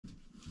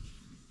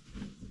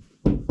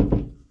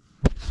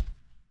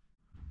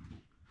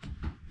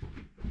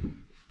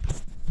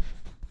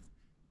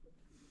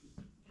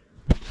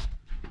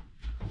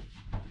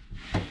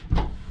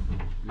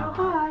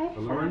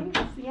Lauren?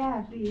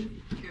 Yeah, please.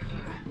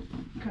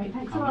 Great,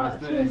 thanks a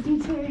lot. Nice Cheers,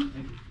 you too.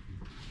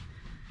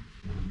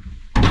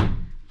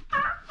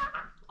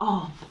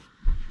 Oh.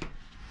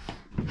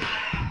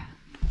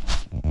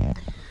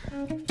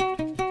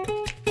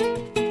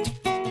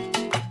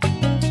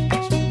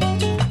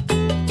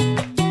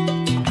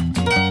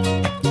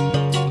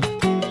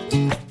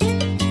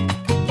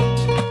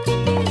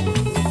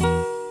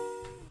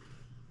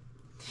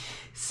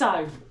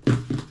 So,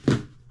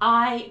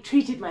 I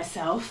treated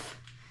myself.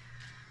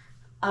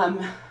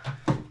 I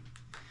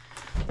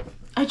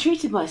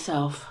treated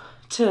myself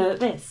to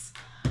this.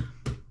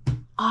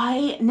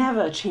 I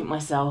never treat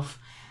myself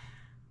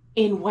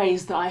in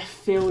ways that I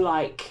feel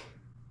like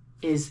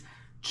is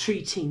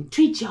treat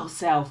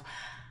yourself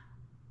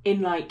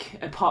in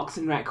like a Parks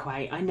and Rec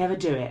way. I never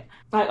do it.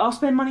 Like, I'll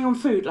spend money on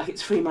food like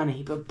it's free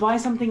money, but buy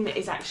something that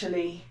is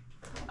actually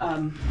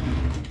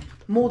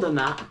more than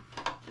that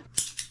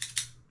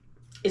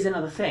is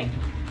another thing.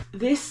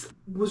 This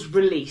was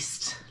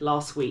released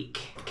last week.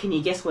 Can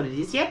you guess what it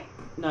is yet?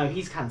 No,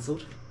 he's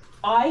cancelled.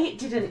 I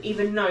didn't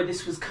even know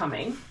this was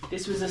coming.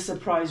 This was a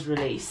surprise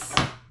release.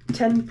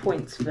 10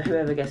 points for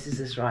whoever guesses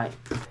this right.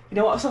 You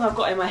know what song I've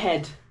got in my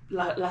head?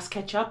 Last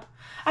Ketchup.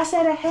 I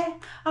said a hey,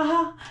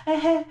 aha, a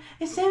hey,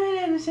 it's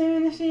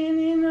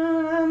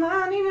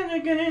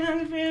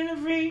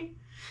free.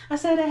 I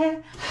said a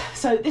hey.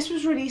 So this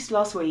was released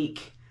last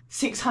week.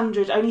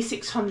 Only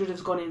 600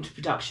 has gone into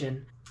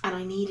production, and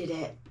I needed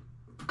it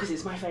because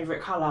it's my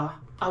favourite colour.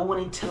 I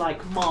wanted to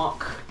like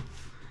mark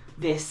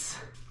this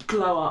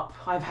glow up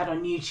I've had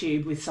on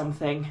YouTube with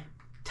something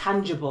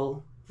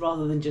tangible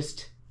rather than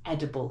just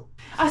edible.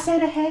 I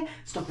said a hey.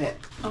 Stop it.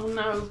 Oh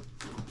no.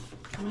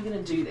 How am I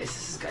going to do this?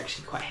 This is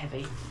actually quite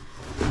heavy.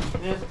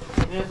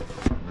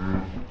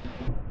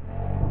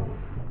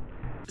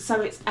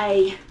 So it's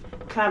a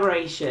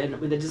collaboration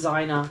with a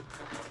designer.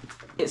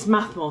 It's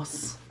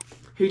Mathmos,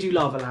 who do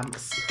lava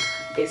lamps.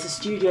 It's a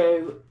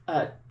Studio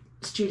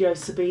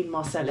Sabine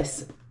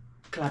Marcellus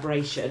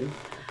collaboration,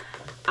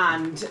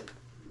 and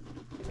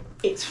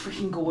it's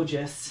freaking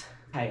gorgeous.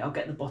 Okay, I'll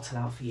get the bottle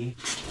out for you.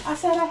 I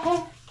said a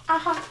hey,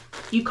 aha.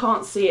 You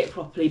can't see it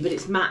properly, but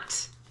it's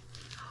matte.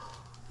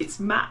 It's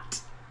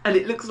matte, and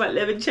it looks like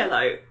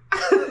limoncello.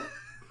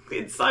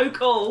 It's so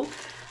cool.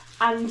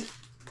 And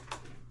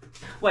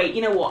wait,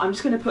 you know what? I'm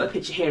just going to put a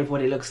picture here of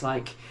what it looks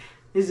like.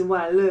 This is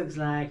what it looks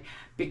like,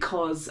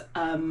 because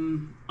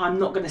I'm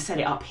not going to set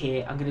it up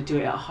here. I'm going to do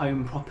it at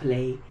home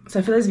properly.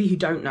 So for those of you who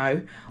don't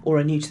know or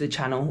are new to the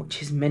channel,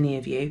 which is many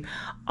of you,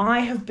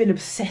 I have been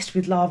obsessed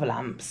with lava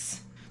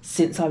lamps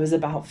since I was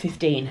about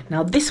 15.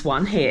 Now this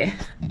one here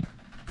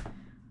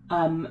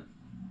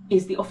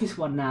is the office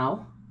one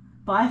now,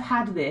 but I've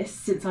had this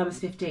since I was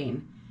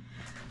 15.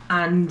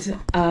 And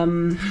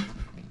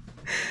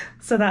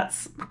so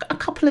that's a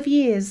couple of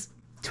years,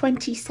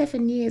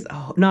 27 years.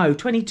 Oh no,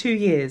 22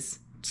 years.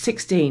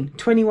 16,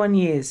 21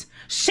 years,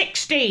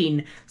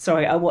 16.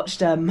 Sorry, I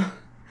watched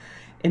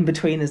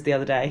In-Betweeners the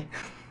other day.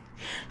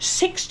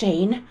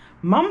 16,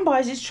 Mum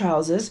buys his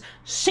trousers,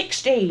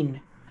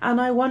 16. And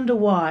I wonder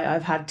why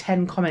I've had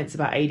 10 comments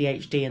about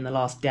ADHD in the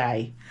last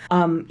day.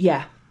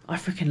 Yeah, I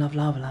freaking love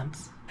lava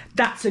lamps.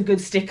 That's a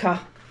good sticker.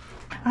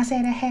 I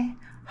said a hey,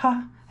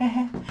 ha, a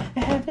hey,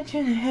 but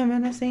you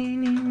haven't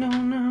seen no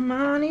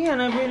money,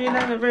 and I really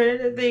like a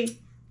pretty thing.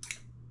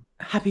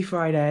 Happy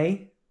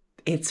Friday.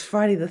 It's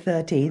Friday the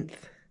 13th.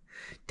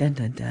 Dun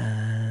dun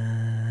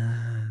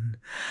dun.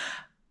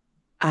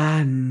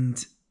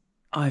 And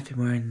I've been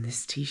wearing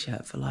this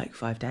t-shirt for like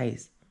 5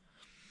 days.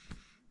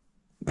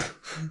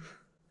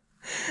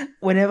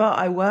 Whenever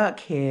I work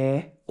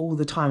here all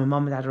the time and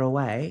Mum and Dad are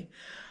away,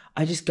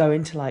 I just go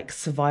into like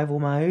survival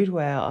mode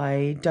where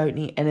I don't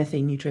eat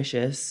anything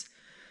nutritious,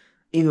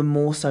 even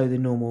more so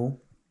than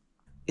normal.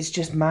 It's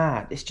just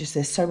mad. It's just,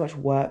 there's so much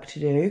work to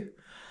do.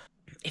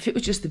 If it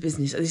was just the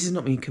business, this is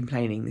not me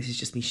complaining, this is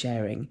just me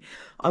sharing.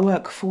 I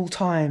work full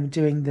time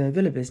doing the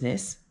villa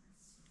business.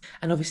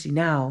 And obviously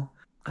now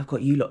I've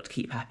got you lot to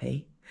keep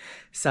happy.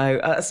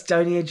 So that's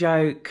only a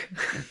joke.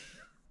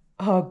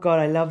 Oh God,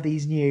 I love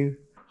these new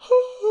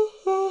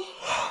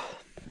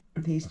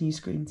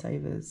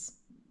screensavers.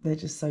 They're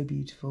just so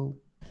beautiful.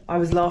 I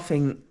was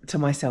laughing to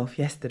myself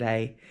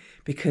yesterday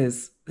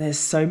because there's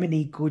so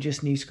many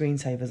gorgeous new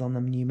screensavers on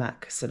the new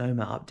Mac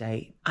Sonoma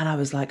update. And I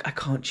was like, I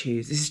can't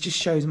choose. This just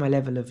shows my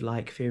level of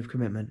like fear of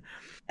commitment.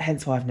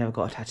 Hence why I've never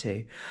got a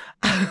tattoo.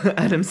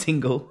 And I'm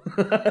single.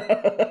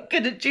 I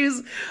couldn't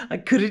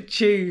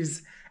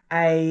choose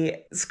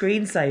a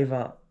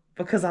screensaver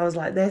because I was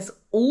like, they're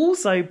all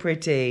so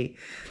pretty.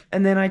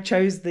 And then I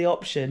chose the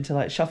option to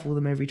like shuffle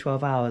them every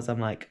 12 hours.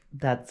 I'm like,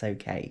 that's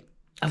okay.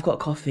 I've got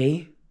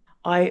coffee.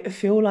 I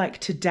feel like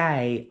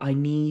today I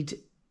need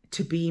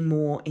to be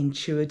more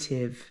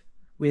intuitive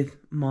with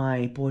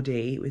my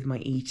body, with my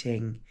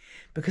eating,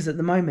 because at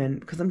the moment,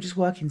 because I'm just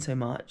working so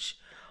much,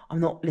 I'm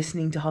not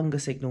listening to hunger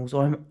signals,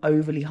 or I'm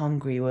overly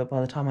hungry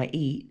by the time I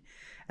eat,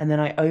 and then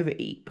I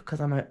overeat because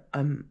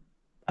I'm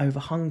over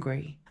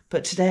hungry.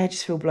 But today I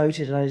just feel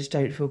bloated and I just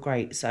don't feel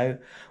great. So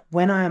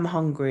when I am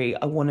hungry,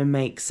 I want to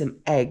make some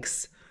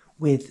eggs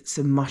with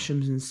some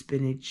mushrooms and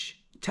spinach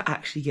to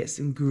actually get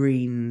some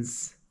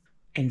greens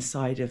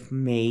inside of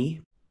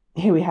me.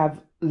 Here we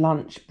have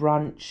lunch,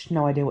 brunch,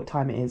 no idea what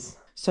time it is.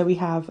 So we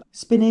have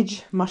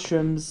spinach,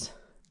 mushrooms,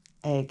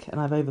 egg, and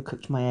I've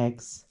overcooked my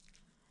eggs.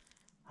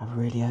 I've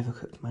really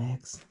overcooked my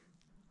eggs.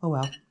 Oh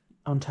well,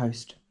 on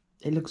toast.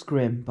 It looks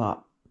grim,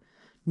 but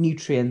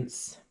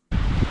nutrients.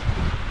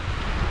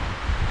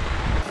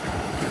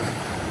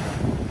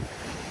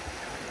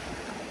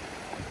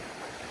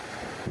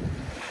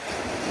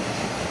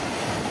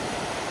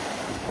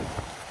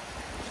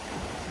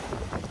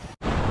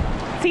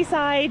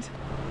 Seaside!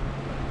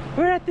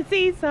 We're at the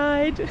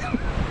seaside! I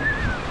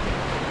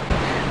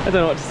don't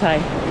know what to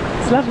say.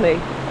 It's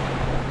lovely.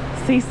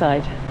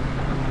 Seaside.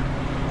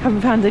 Haven't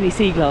found any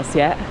sea glass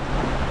yet,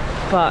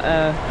 but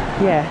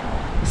yeah,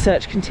 the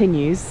search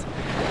continues.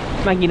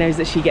 Maggie knows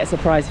that she gets a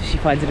prize if she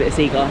finds a bit of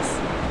sea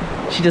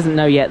glass. She doesn't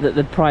know yet that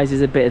the prize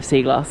is a bit of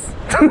sea glass.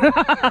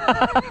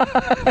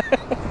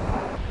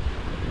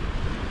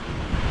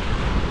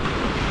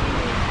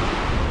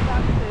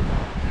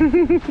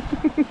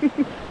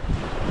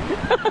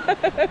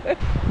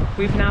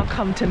 We've now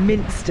come to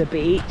Minster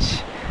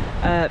Beach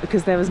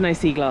because there was no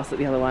sea glass at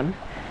the other one,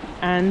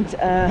 and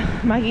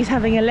Maggie's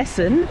having a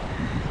lesson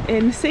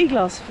in sea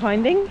glass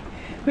finding,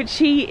 which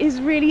she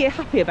is really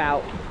happy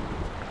about.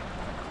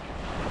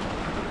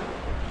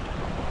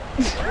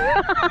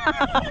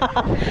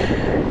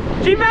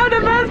 She found the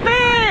first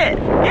bit!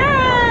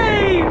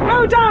 Yay!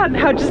 Well done!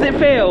 How does it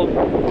feel?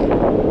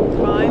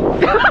 Fine.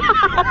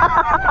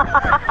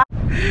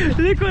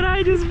 Look what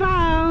I just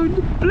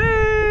found!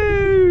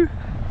 Blue!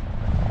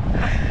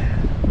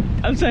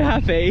 I'm so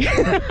happy.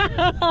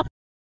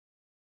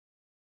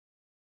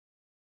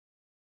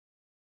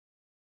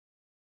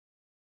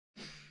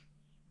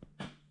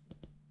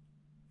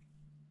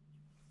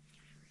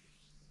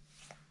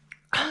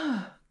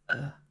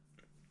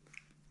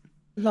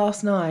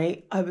 Last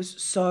night I was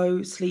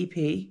so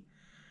sleepy.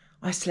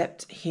 I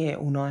slept here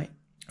all night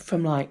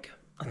from like,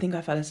 I think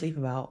I fell asleep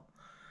about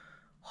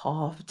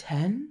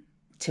 10:30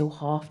 till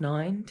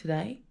 9:30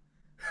 today.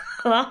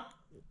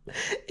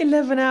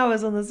 11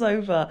 hours on the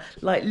sofa,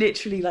 like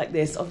literally like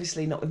this,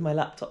 obviously not with my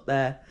laptop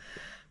there,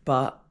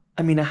 but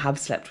I mean I have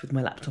slept with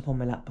my laptop on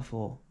my lap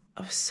before.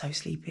 I was so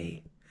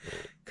sleepy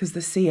because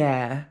the sea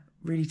air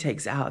really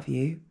takes it out of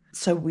you.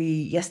 So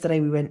yesterday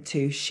we went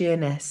to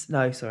Shellness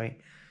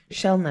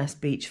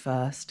Beach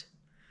first,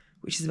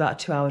 which is about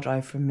a 2-hour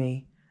drive from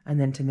me, and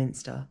then to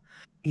Minster.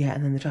 Yeah,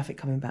 and then the traffic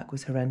coming back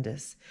was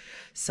horrendous.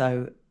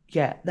 So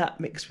yeah, that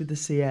mixed with the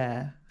sea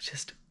air,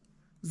 just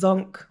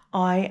zonk.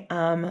 I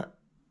am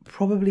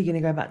probably going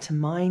to go back to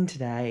mine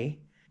today,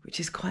 which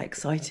is quite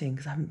exciting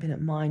because I haven't been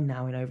at mine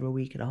now in over a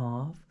week and a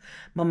half.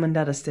 Mum and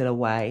Dad are still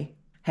away,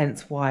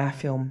 hence why I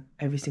film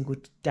every single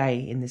day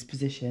in this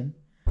position.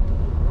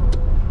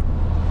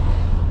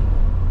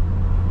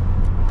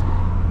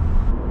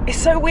 It's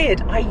so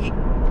weird. I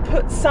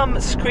put some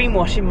screen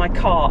wash in my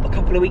car a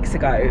couple of weeks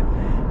ago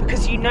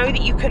because you know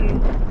that you can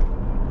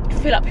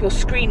fill up your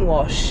screen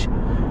wash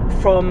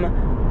from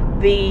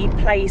the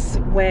place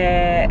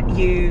where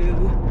you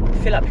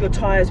fill up your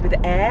tyres with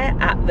air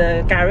at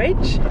the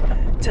garage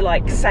to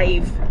like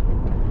save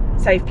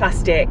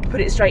plastic,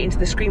 put it straight into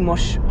the screen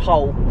wash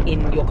hole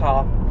in your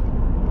car.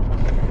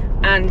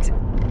 And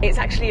it's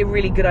actually a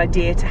really good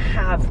idea to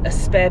have a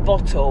spare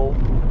bottle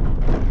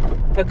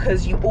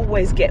because you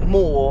always get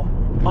more.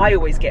 I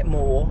always get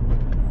more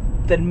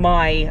than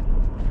my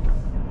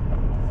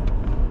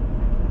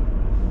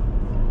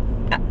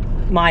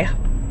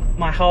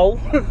hole,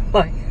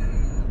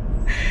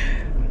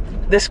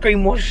 the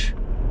screen wash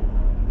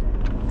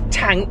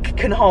tank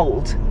can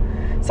hold.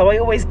 So I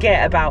always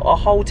get about a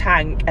whole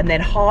tank and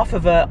then half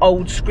of an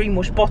old screen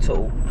wash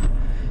bottle.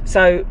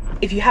 So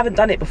if you haven't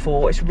done it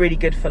before, it's really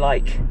good for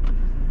like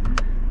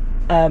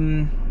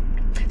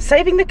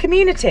saving the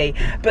community.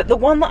 But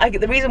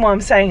the reason why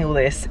I'm saying all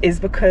this is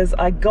because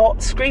I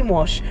got screen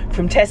wash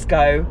from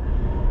Tesco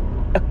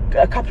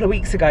a couple of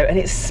weeks ago, and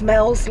it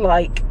smells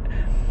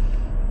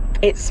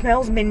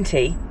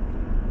minty,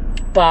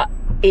 but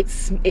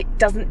it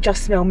doesn't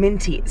just smell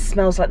minty, it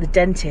smells like the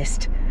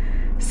dentist.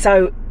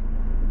 So,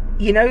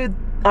 you know,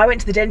 I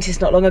went to the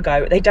dentist not long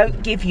ago. They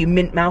don't give you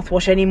mint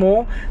mouthwash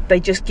anymore. They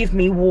just give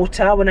me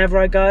water whenever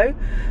I go.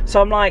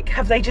 So I'm like,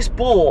 have they just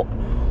bought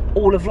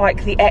all of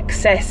like the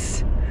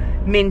excess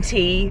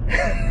minty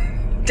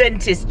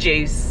dentist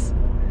juice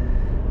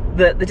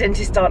that the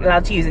dentists aren't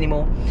allowed to use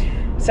anymore?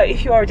 So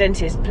if you are a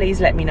dentist, please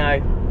let me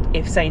know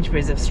if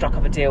Sainsbury's have struck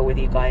up a deal with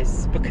you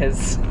guys,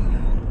 because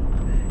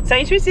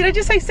Sainsbury's, did I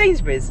just say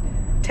Sainsbury's?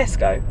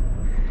 Tesco.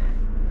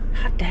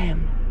 God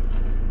damn.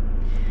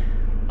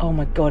 Oh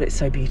my God, it's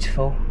so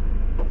beautiful.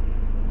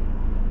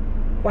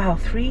 Wow,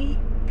 3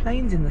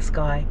 planes in the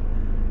sky.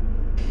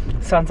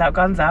 Sun's out,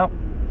 guns out.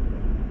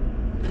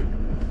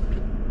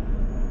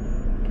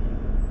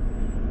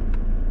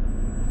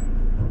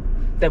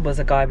 There was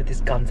a guy with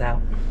his guns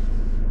out.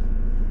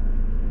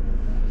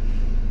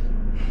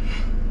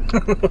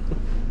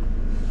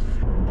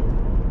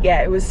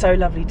 Yeah, it was so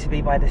lovely to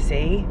be by the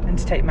sea and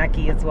to take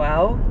Maggie as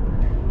well.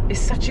 It's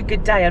such a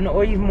good day. I'm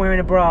not even wearing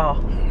a bra.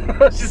 I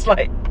was just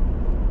like,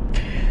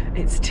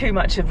 it's too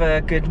much of a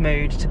good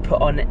mood to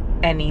put on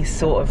any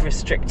sort of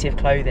restrictive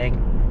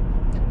clothing.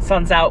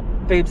 Sun's out,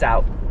 boobs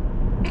out.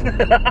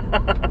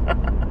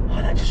 Oh,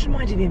 that just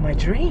reminded me of my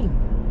dream.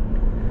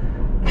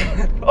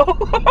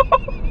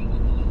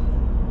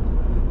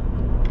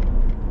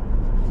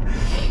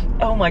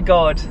 Oh my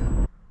God.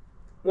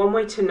 One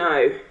way to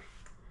know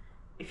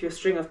if your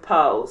string of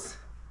pearls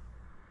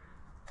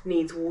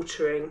needs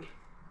watering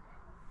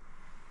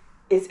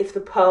is if the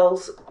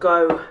pearls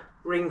go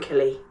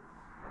wrinkly.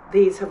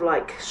 These have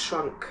like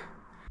shrunk.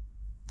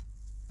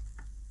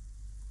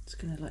 Just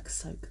gonna like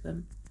soak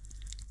them.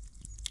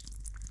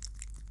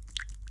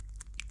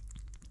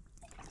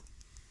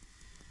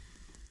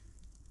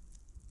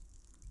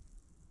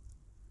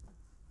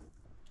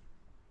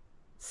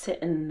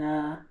 Sit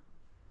and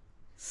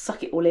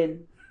suck it all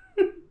in.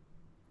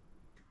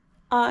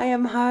 I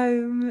am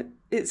home.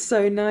 It's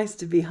so nice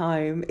to be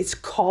home. It's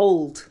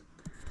cold.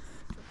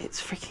 It's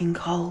freaking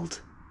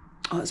cold.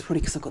 Oh, it's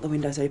probably because I've got the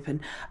windows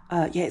open.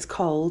 Yeah, it's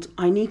cold.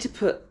 I need to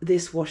put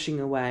this washing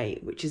away,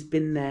 which has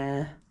been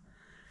there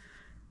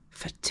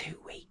for 2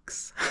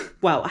 weeks.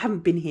 Well, I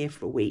haven't been here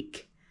for a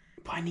week,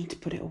 but I need to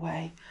put it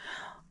away.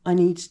 I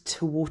need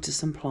to water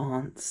some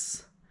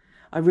plants.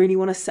 I really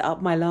want to set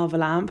up my lava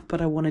lamp,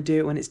 but I want to do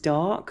it when it's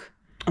dark.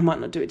 I might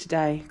not do it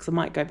today because I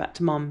might go back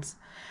to mum's.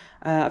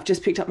 I've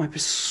just picked up my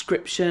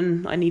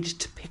prescription I needed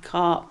to pick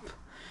up.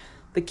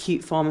 The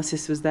cute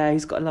pharmacist was there.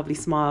 He's got a lovely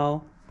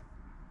smile.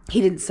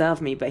 He didn't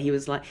serve me, but he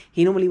was like,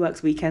 he normally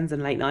works weekends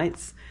and late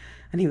nights.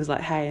 And he was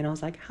like, hey. And I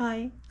was like,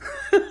 hi.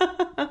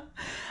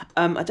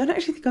 I don't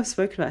actually think I've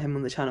spoken about him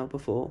on the channel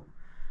before.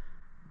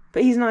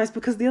 But he's nice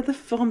because the other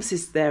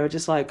pharmacists there are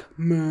just like,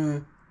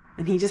 meh.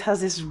 And he just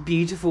has this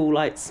beautiful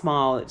like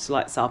smile that just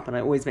lights up, and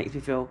it always makes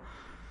me feel,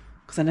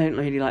 because I don't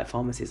really like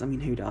pharmacists. I mean,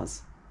 who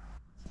does?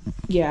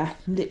 Yeah,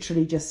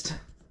 literally just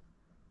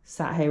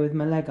sat here with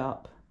my leg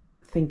up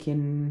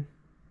thinking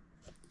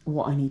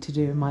what I need to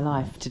do in my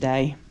life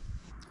today.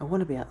 I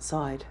want to be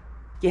outside.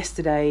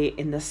 Yesterday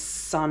in the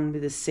sun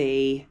with the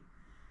sea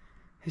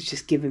has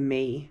just given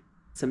me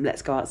some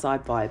let's go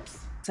outside vibes.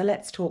 So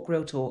let's talk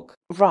real talk.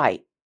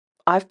 Right,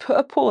 I've put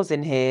a pause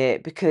in here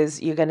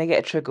because you're going to get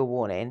a trigger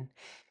warning.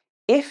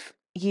 If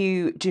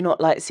you do not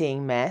like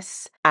seeing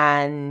mess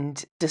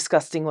and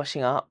disgusting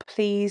washing up,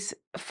 please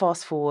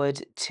fast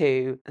forward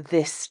to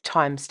this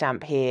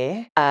timestamp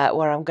here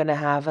where I'm going to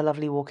have a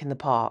lovely walk in the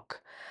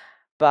park.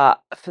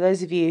 But for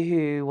those of you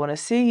who want to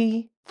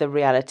see the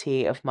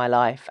reality of my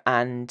life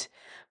and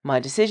my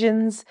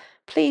decisions,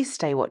 please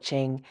stay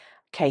watching.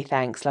 Okay,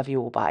 thanks. Love you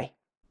all. Bye.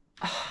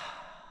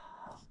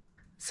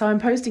 So I'm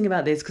posting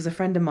about this because a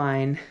friend of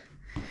mine,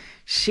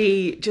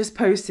 she just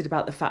posted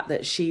about the fact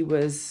that she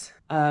was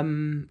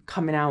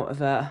coming out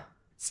of a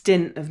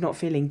stint of not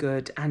feeling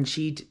good, and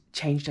she'd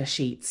changed her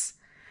sheets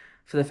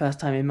for the first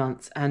time in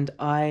months. And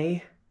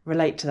I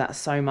relate to that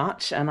so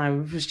much, and I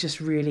was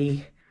just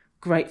really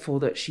grateful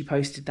that she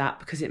posted that,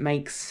 because it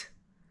makes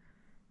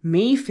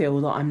me feel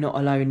that I'm not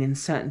alone in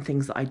certain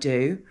things that I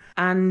do.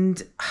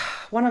 And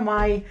one of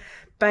my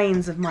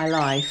banes of my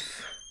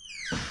life,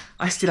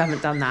 I still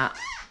haven't done that,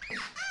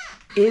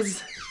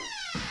 is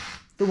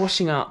the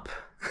washing up.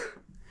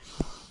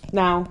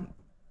 Now,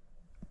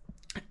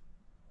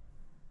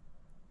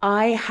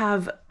 I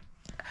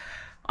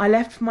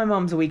left my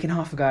mum's a week and a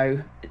half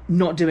ago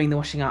not doing the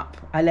washing up.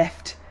 I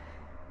left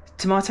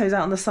tomatoes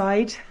out on the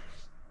side.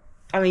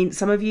 I mean,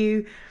 some of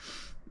you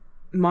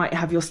might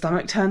have your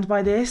stomach turned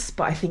by this,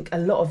 but I think a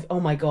lot of, oh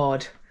my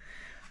God,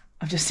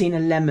 I've just seen a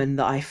lemon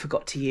that I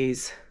forgot to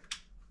use.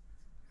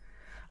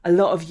 A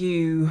lot of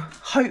you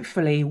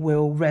hopefully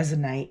will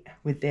resonate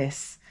with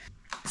this.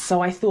 So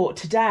I thought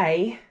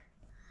today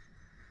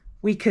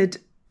we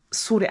could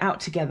sort it out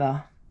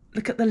together.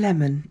 Look at the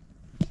lemon.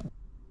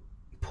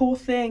 Poor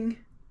thing.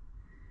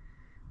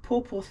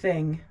 Poor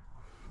thing.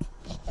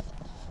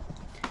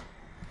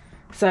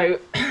 So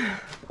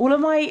all of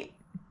my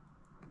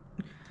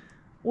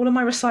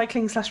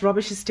recycling /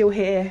 rubbish is still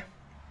here.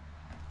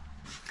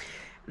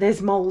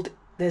 There's mold.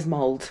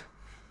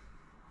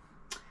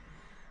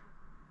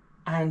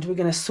 And we're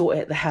going to sort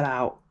it the hell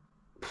out.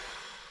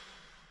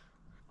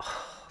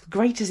 Oh, the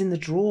grater's in the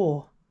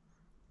drawer.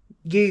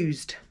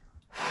 Used.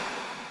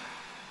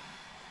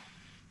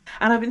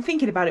 And I've been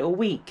thinking about it all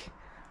week.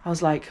 I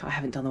was like, I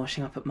haven't done the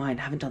washing up at mine.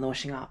 I haven't done the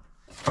washing up.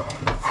 And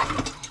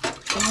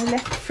I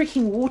left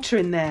freaking water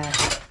in there.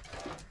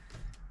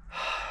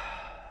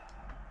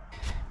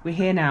 We're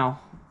here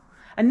now.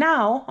 And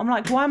now I'm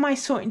like, why am I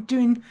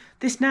doing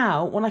this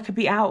now when I could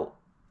be out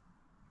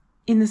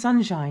in the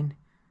sunshine?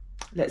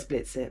 Let's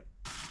blitz it.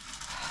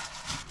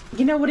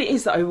 You know what it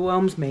is that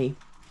overwhelms me?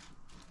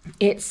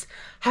 It's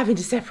having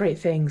to separate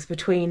things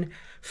between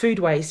food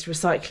waste,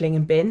 recycling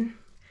and bin.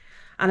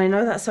 And I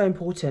know that's so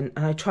important,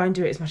 and I try and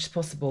do it as much as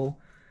possible.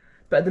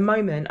 But at the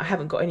moment, I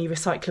haven't got any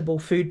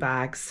recyclable food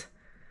bags.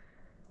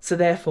 So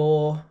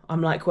therefore,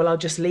 I'm like, well, I'll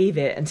just leave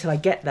it until I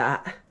get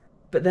that.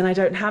 but then I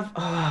don't have,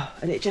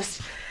 and it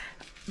just,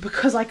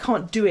 because I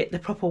can't do it the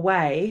proper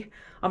way,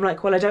 I'm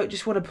like, well, I don't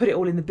just want to put it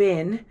all in the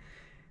bin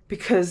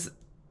because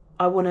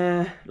I want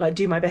to like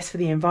do my best for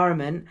the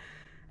environment,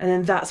 and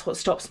then that's what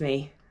stops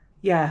me.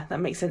 Yeah, that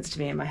makes sense to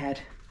me in my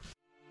head.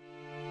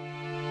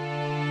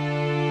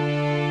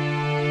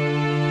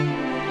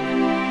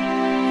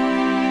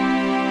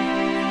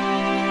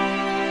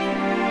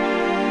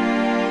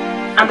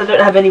 And I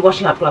don't have any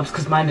washing up gloves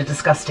because mine are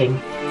disgusting.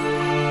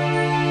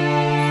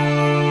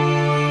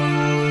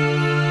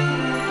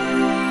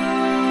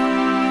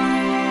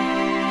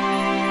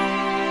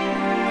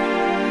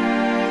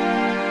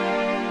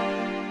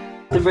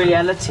 The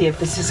reality of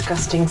this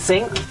disgusting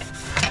sink.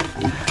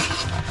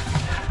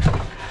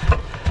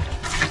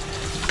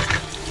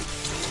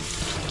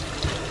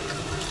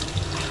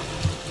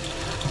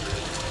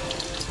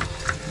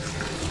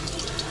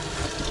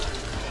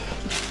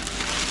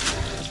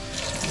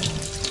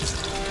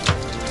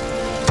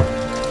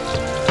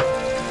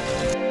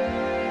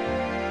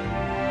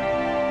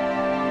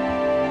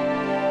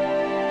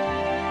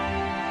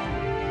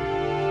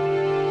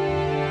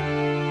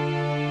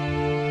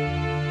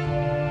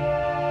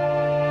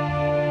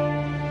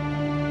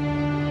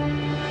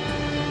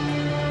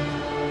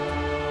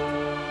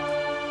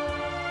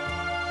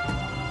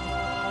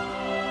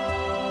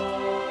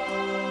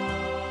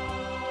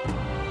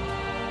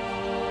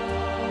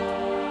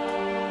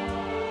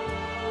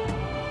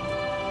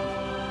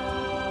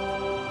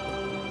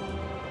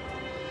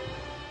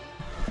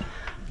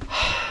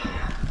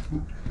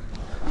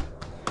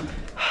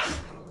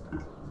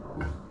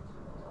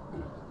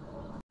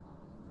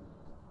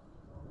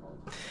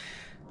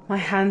 My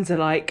hands are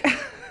like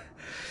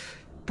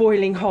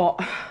boiling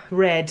hot,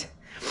 red,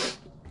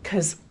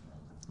 because,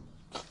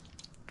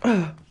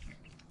 but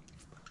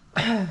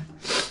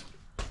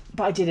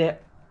I did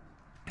it.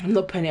 I'm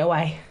not putting it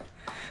away.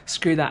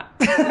 Screw that.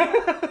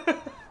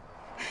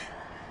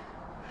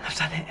 I've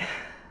done it.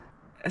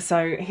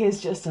 So here's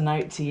just a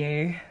note to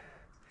you.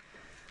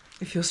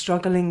 If you're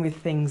struggling with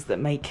things that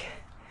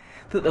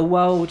the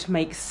world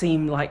makes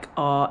seem like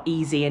are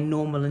easy and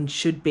normal and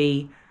should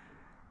be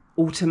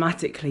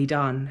automatically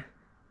done,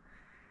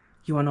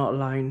 you are not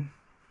alone.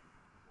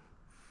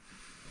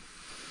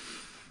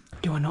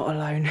 You are not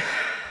alone.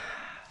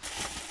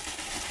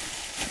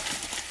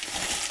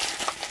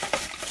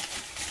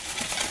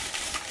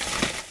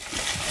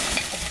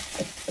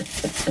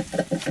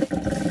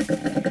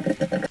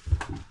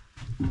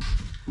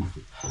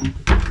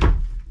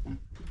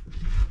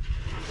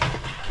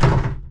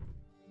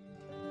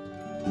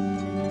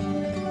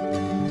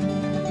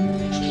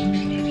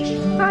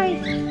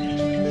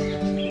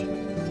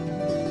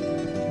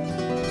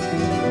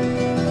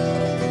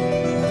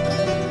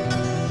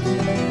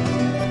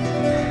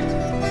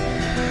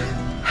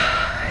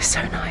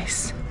 So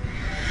nice,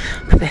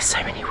 but there's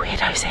so many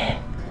weirdos here.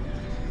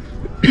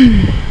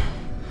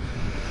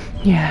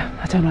 Yeah,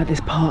 I don't like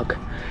this park.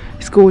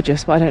 It's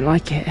gorgeous, but I don't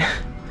like it.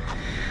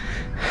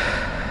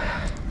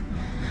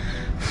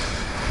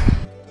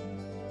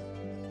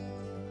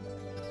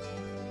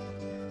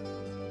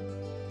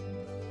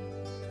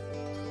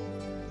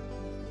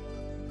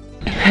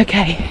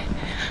 Okay,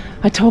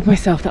 I told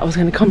myself that I was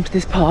going to come to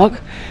this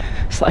park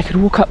so that I could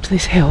walk up to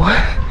this hill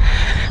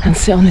and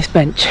sit on this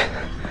bench.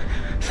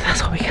 So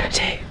that's what we're going to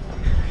do.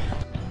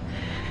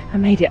 I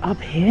made it up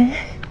here,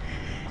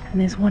 and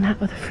there's one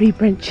out of the 3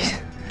 benches.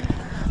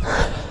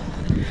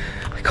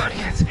 I can't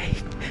even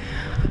speak.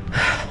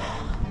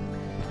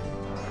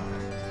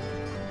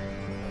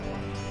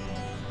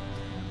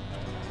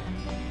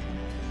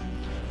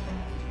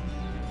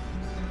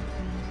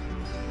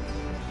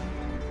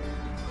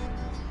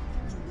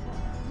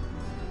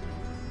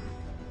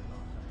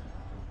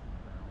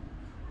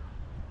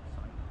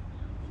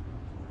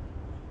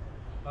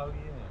 Oh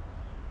yeah.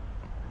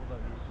 Although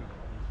he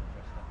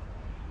dressed up.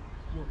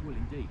 Well,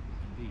 indeed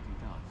he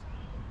does.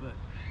 But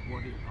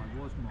what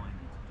I was minded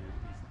to do is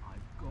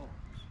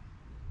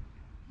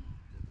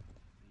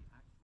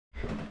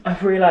that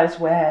I've realised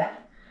where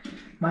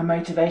my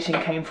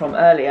motivation came from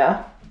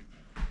earlier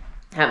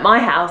at my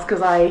house,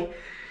 because I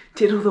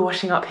did all the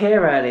washing up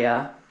here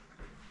earlier.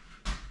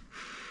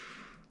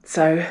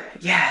 So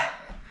yeah,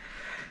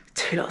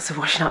 2 lots of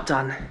washing up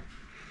done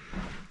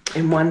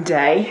in one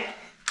day.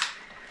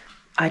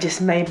 I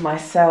just made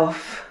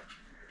myself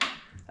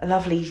a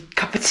lovely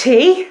cup of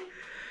tea.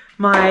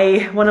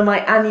 One of my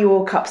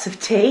annual cups of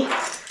tea.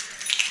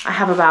 I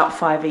have about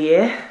 5 a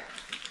year,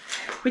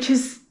 which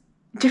is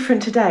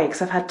different today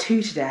because I've had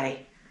 2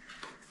 today.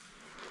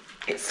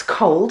 It's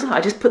cold.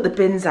 I just put the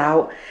bins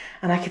out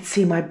and I could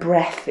see my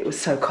breath. It was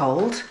so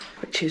cold,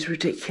 which is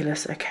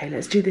ridiculous. Okay,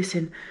 let's do this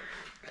in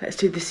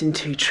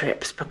 2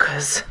 trips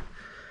because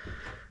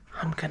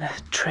I'm gonna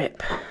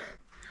trip.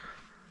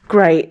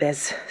 Great,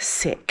 there's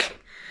sick.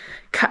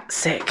 Cat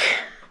sick.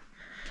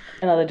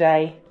 Another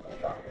day.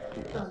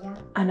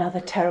 Another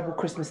terrible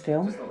Christmas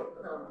film.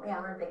 Yeah,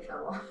 we're in big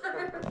trouble.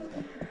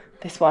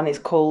 This one is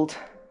called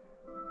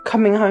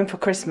Coming Home for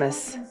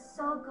Christmas. It's been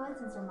so good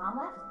since your mom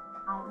left.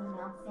 I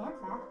emailed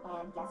Santa,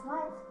 and guess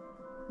what?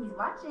 He's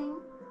right. watching.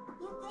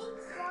 You think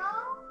so?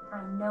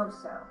 I know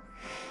so.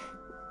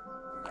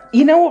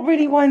 You know what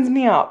really winds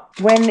me up?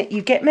 When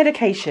you get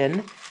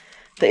medication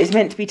that is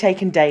meant to be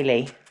taken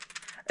daily,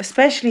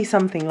 especially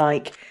something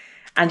like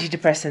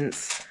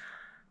antidepressants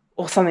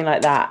or something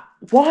like that.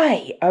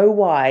 Why, oh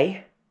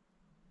why,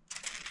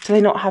 do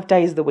they not have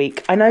days of the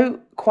week? I know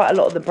quite a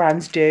lot of the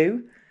brands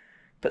do,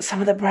 but some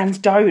of the brands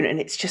don't, and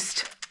it's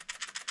just,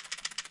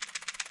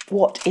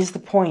 what is the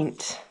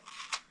point?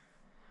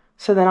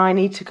 So then I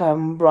need to go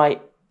and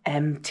write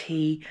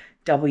MTWTFSS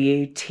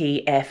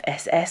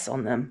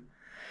on them.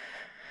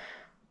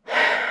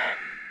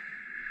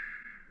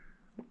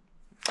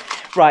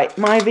 Right,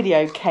 my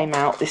video came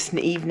out this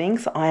evening,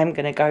 so I am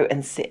going to go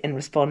and sit and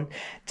respond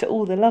to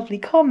all the lovely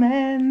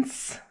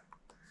comments.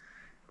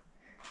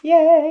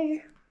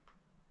 Yay!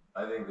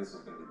 I think this is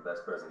going to be the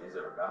best present he's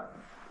ever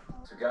gotten.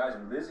 So guys,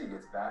 when Lizzie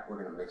gets back,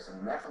 we're going to make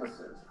some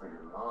necklaces for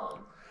your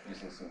mom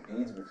using some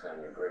beads we found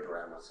in your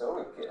great-grandma's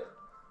sewing kit.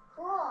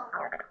 Cool.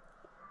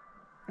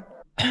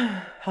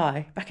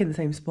 Hi, back in the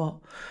same spot.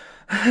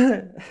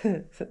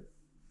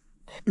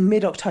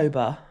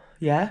 Mid-October,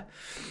 yeah?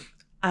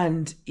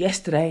 And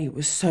yesterday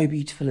was so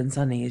beautiful and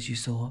sunny, as you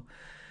saw.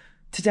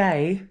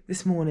 Today,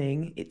 this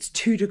morning, it's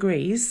 2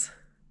 degrees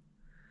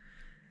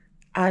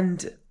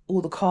and all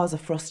the cars are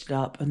frosted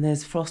up and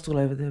there's frost all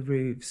over the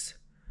roofs.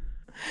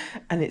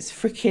 And it's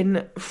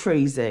freaking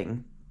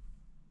freezing.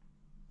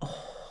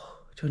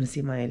 Oh, do you want to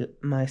see my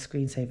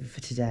screensaver for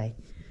today?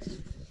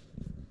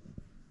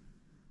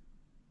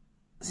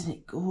 Isn't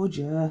it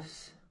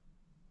gorgeous?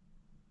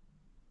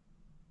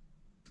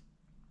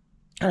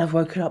 And I've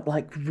woken up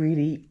like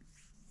really...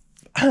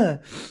 and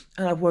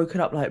I've woken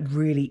up like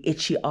really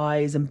itchy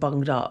eyes and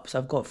bunged up. So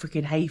I've got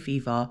freaking hay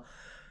fever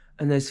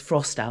and there's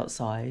frost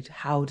outside.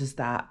 How does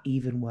that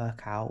even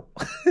work out?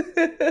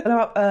 And I'm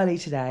up early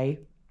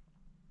today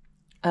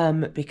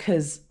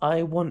because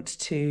I want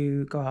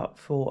to go out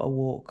for a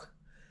walk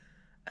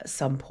at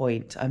some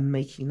point. I'm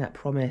making that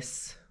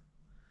promise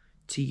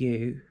to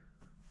you.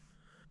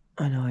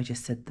 I know I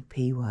just said the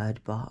P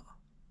word, but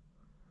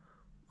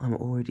I'm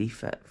already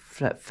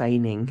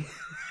feigning.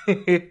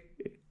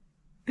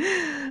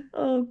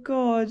 Oh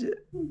God.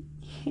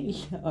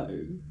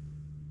 Hello.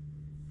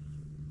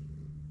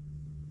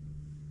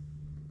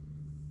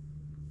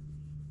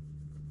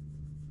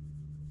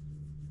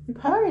 You're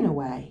purring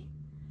away.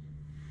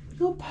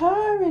 You're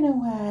purring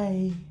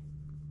away.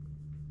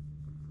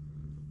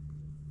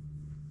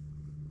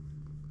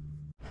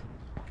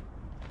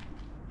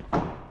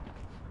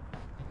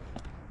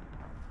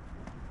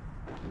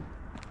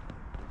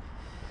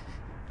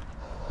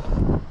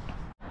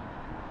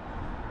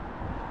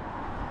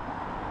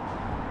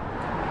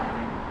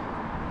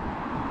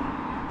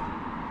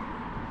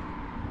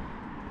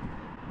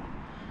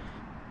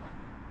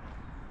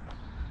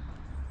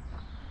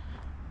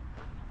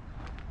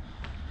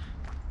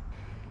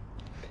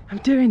 I'm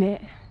doing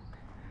it.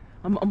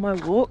 I'm on my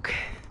walk.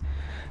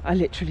 I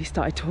literally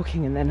started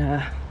talking and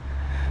then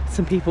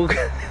some people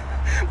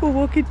were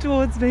walking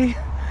towards me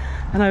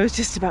and I was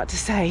just about to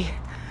say,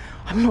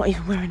 I'm not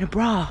even wearing a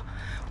bra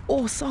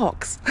or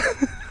socks.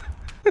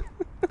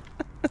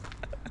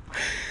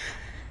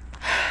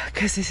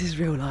 Because this is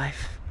real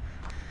life.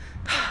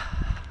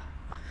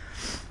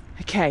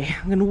 Okay,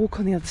 I'm gonna walk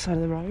on the other side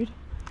of the road.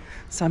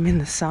 So I'm in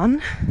the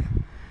sun.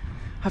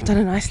 I've done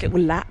a nice little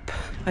lap.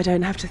 I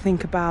don't have to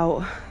think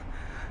about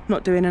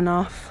not doing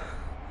enough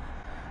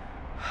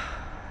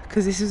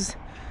because this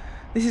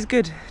is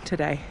good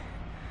today.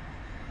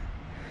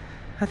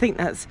 I think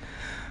that's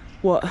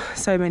what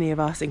so many of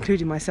us,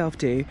 including myself,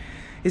 do,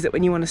 is that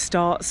when you want to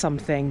start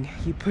something,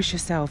 you push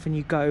yourself and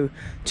you go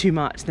too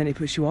much, then it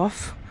puts you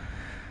off.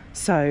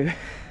 So,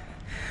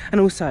 and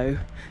also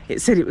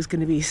it said it was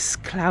going to be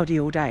cloudy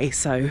all day,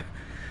 so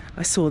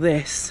I saw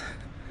this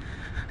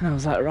and I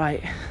was like,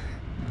 right,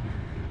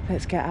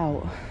 let's get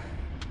out.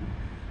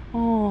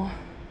 Oh,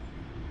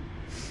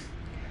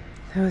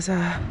 there was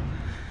a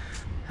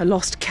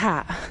lost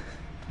cat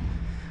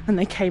and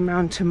they came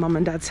round to Mum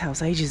and Dad's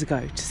house ages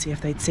ago to see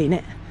if they'd seen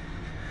it.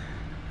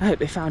 I hope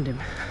they found him.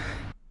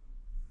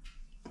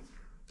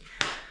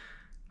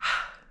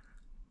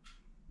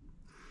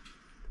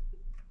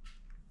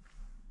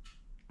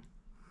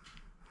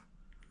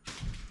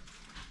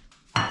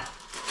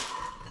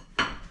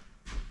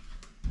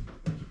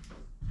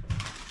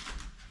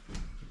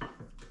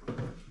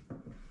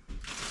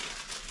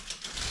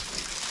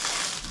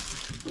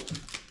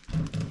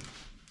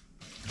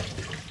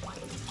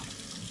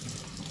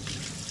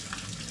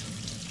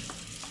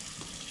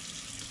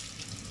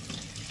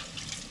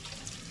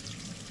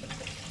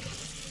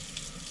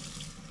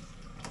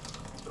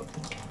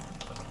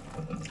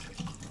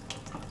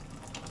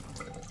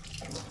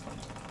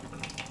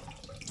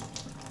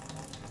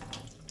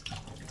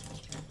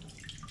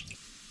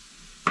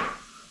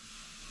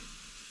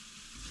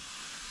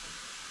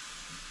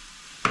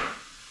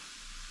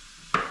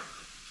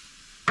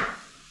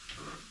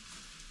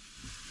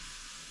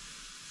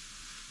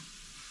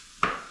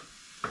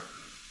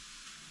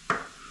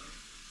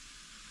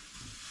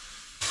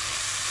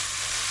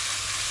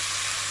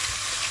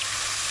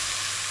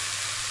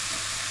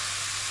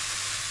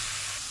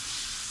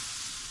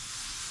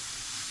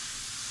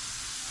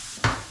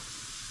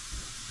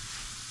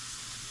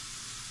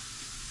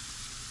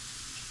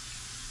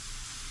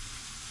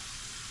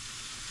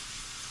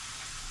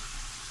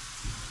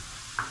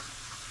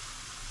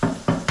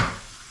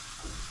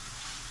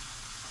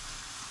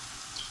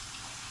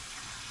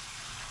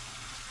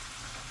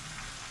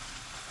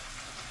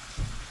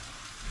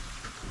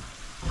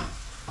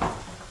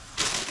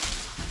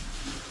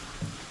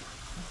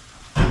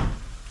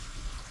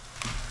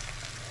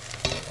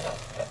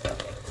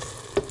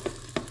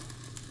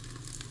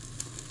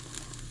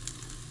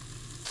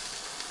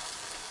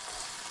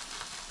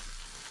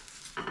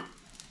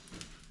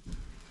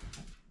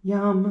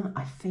 Yum,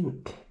 I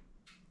think.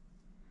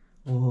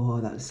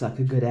 Oh, that looks like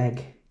a good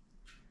egg.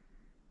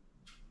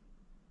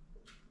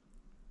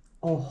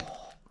 Oh.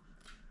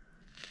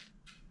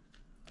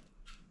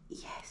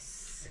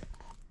 Yes.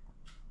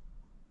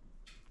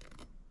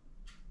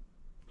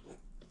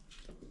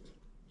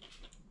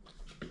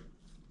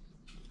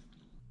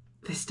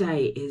 This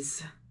day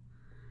is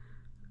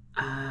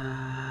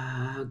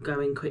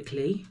going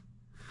quickly.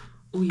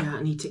 Oh yeah,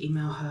 I need to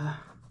email her.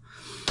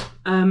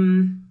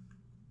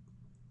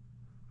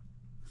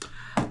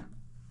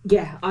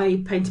 Yeah,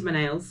 I painted my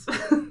nails.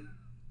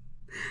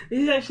 This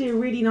is actually a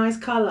really nice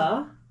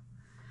colour.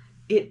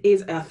 It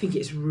is, I think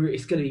it's going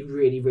to be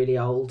really, really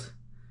old.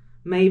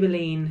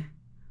 Maybelline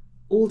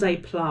All Day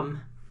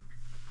Plum.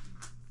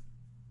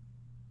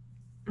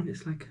 And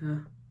it's like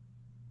a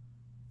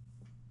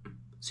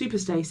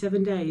Superstay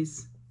 7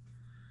 days.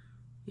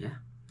 Yeah,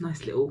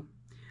 nice little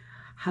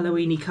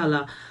Halloweeny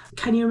colour.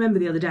 Can you remember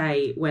the other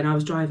day when I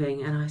was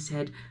driving and I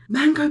said,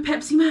 Mango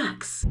Pepsi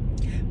Max?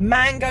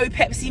 Mango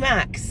Pepsi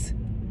Max?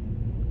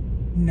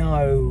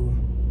 No.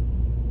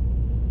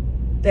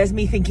 There's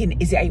me thinking,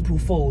 is it April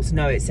Fool's?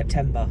 No, it's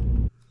September.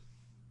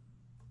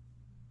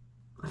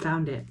 I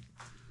found it.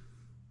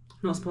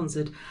 Not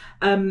sponsored.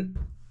 I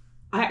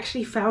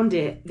actually found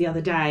it the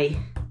other day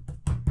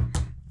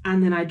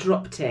and then I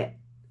dropped it.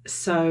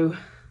 So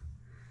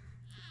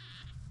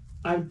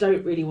I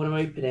don't really want to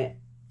open it.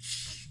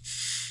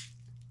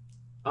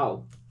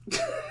 Oh.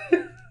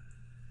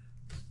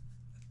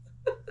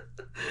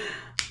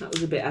 That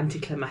was a bit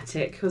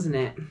anticlimactic, wasn't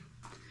it?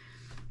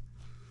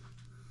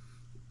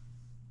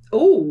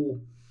 Oh.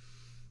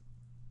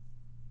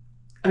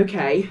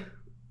 Okay.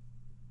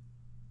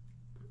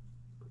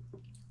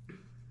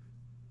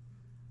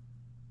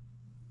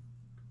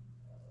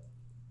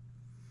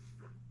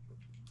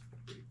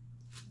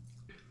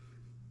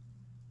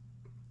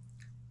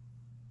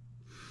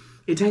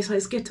 It tastes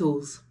like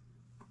Skittles.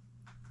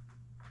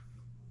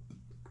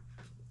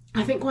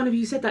 I think one of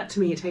you said that to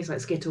me, it tastes like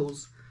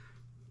Skittles.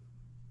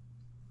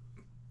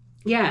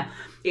 Yeah,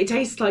 it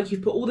tastes like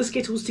you've put all the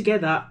Skittles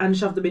together and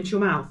shoved them into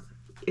your mouth.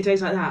 It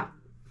tastes like that.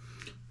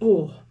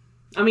 Oh,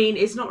 I mean,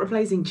 it's not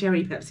replacing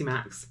cherry Pepsi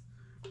Max,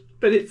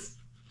 but it's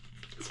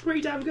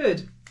pretty damn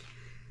good.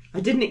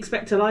 I didn't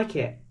expect to like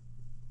it.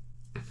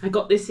 I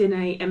got this in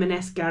a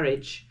M&S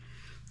garage,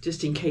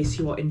 just in case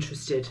you are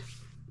interested.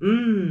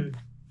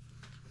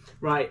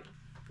 Right,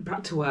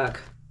 back to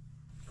work.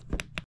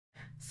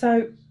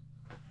 So,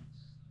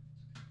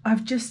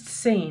 I've just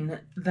seen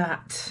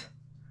that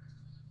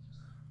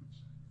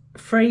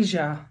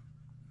Frasier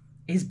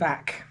is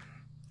back.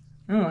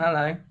 Oh,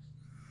 hello.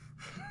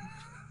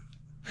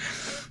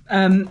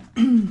 And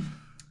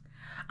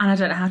I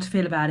don't know how to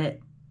feel about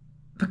it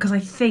because I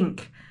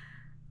think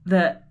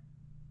that,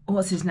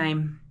 what's his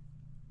name?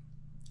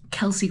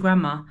 Kelsey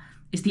Grammer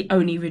is the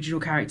only original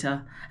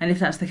character. And if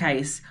that's the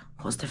case,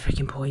 what's the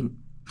freaking point?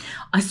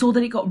 I saw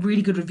that it got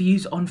really good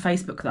reviews on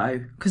Facebook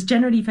though, because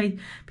generally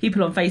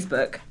people on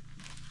Facebook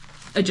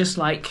are just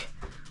like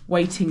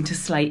waiting to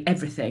slay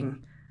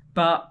everything.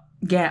 But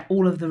yeah,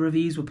 all of the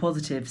reviews were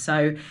positive.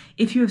 So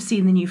if you have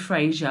seen the new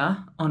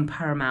Frasier on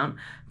Paramount,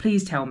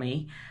 please tell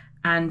me.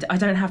 And I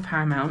don't have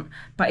Paramount,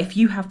 but if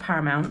you have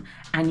Paramount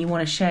and you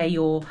want to share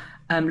your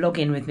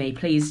login with me,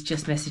 please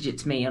just message it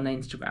to me on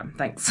Instagram.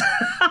 Thanks.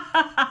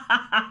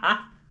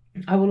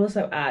 I will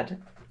also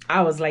add,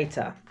 hours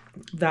later,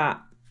 that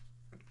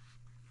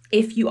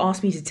if you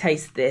asked me to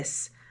taste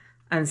this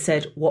and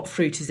said, what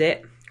fruit is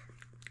it?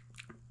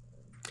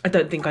 I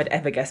don't think I'd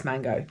ever guess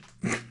mango.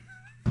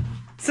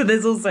 So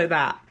there's also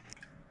that.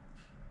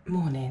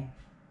 Morning.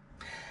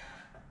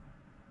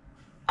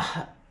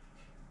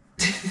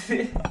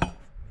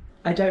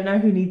 I don't know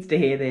who needs to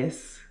hear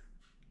this,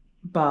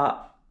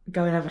 but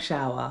go and have a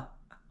shower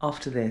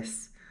after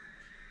this,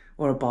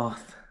 or a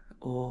bath,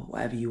 or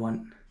whatever you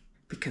want,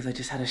 because I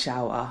just had a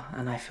shower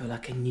and I feel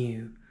like a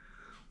new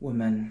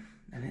woman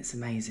and it's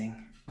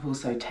amazing. I've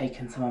also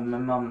taken some of my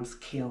mum's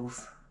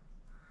Kiehl's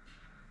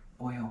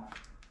oil.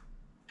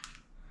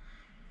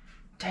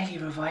 Daily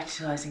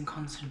Revitalising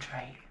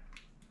Concentrate.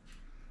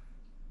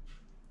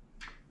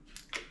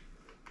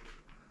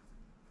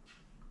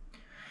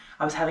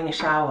 I was having a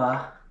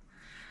shower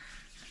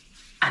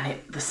and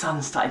the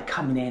sun started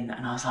coming in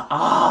and I was like,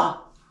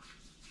 ah!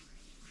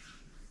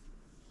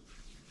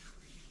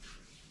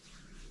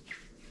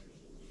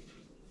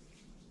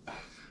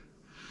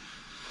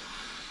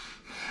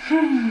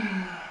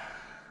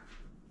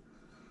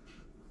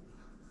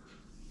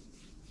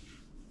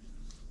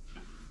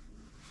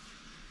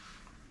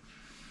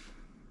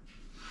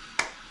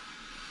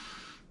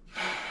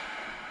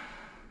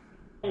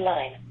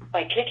 Online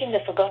by clicking the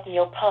Forgotten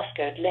Your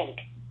Passcode link.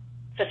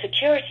 For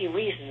security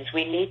reasons,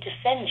 we need to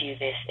send you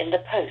this in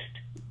the post.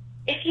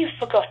 If you've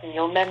forgotten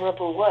your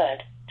memorable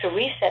word, to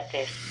reset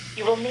this,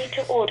 you will need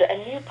to order a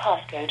new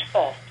passcode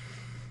first.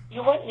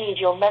 You won't need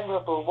your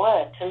memorable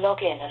word to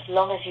log in as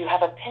long as you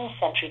have a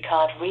PinSentry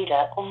card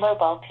reader or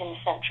mobile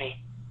PinSentry.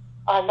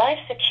 Our live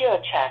secure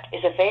chat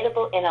is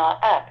available in our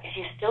app if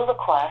you still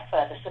require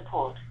further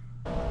support.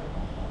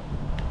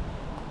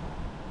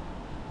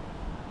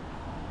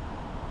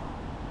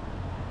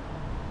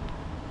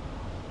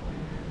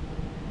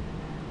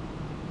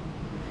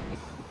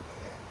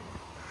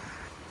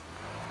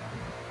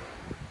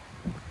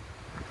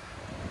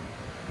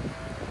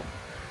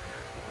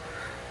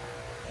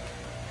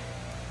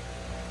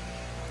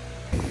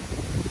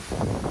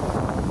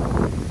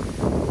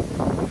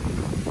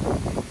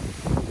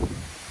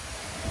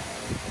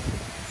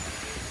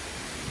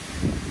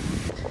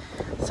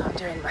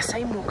 doing my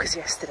same walk as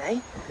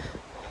yesterday.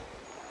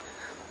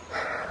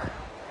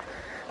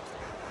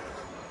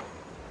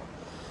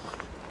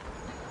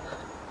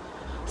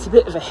 It's a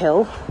bit of a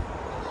hill.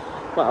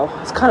 Well,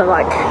 it's kind of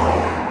like,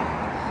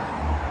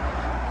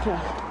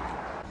 yeah.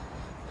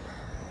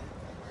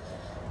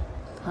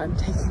 I'm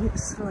taking it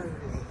slowly.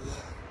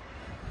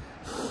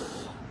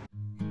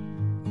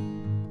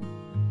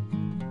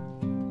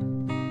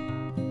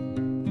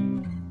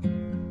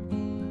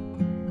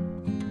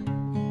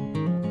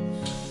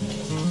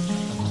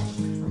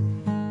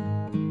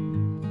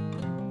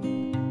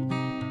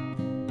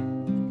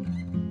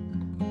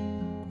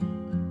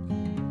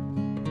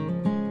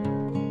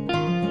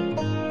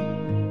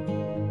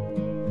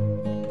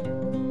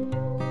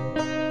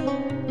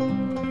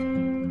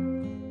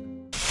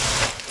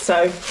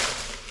 So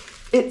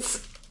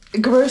it's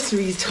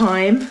groceries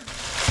time.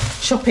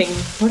 Shopping.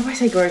 Why do I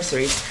say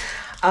groceries?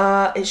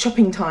 It's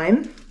shopping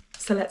time.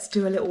 So let's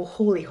do a little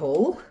hauly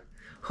haul.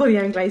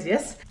 Julio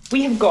Iglesias.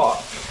 We have got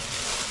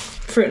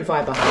fruit and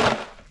fibre.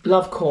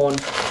 Love corn.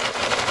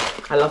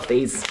 I love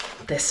these.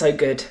 They're so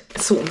good.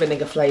 Salt and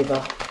vinegar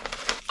flavour.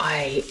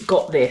 I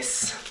got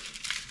this.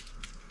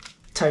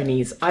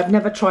 Tony's. I've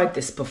never tried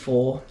this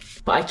before,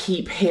 but I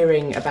keep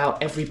hearing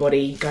about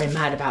everybody going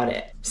mad about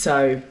it.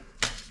 So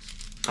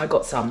I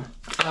got some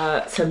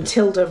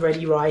Tilda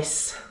ready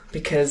rice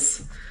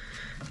because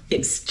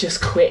it's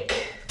just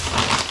quick.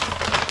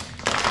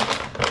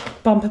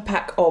 Bumper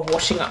pack of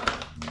washing up.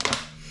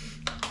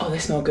 Oh, they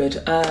smell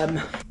good.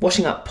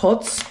 Washing up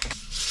pods.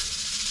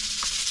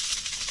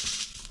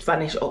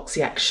 Vanish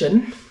Oxy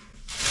Action.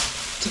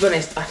 To be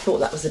honest, I thought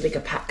that was a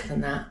bigger pack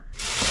than that.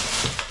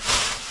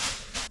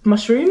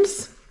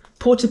 Mushrooms.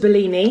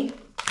 Portobellini.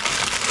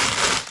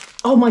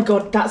 Oh my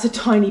God, that's a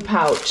tiny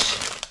pouch.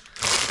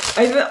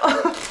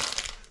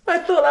 I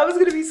thought that was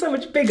going to be so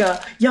much bigger.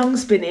 Young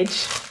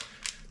spinach,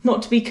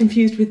 not to be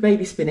confused with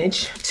baby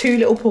spinach. 2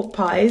 little pork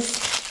pies,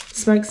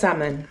 smoked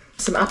salmon,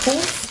 some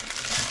apples,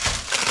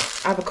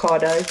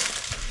 avocado,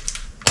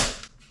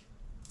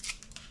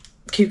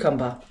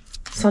 cucumber,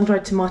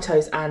 sun-dried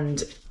tomatoes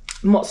and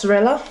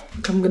mozzarella.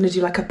 I'm going to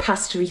do like a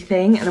pastry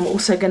thing, and I'm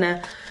also going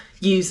to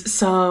use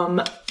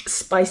some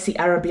spicy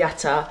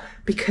arrabbiata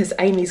because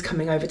Amy's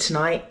coming over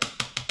tonight.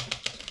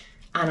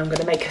 And I'm going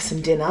to make her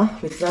some dinner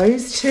with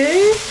those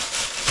two.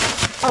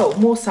 Oh,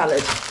 more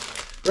salad.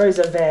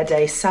 Rosa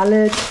Verde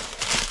salad.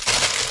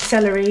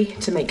 Celery,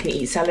 to make me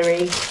eat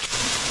celery.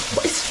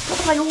 What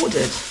have I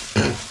ordered?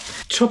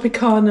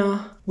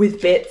 Tropicana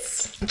with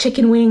bits.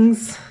 Chicken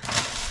wings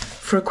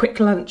for a quick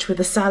lunch with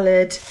a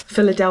salad.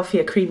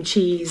 Philadelphia cream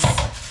cheese.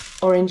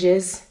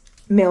 Oranges.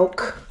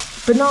 Milk.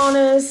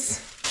 Bananas.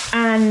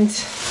 And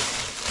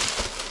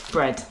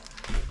bread.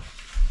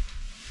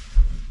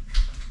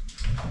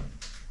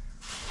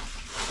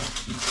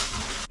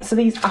 So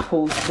these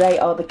apples, they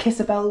are the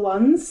Kissabel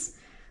ones.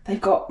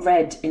 They've got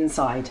red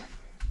inside.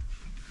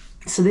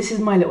 So this is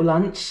my little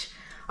lunch.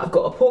 I've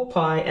got a pork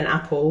pie, an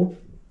apple,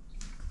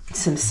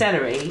 some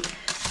celery,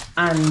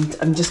 and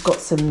I've just got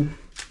some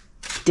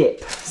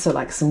dip. So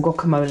like some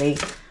guacamole,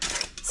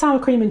 sour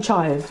cream and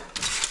chive.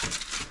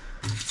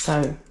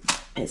 So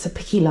it's a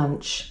picky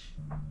lunch.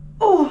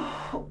 Oh.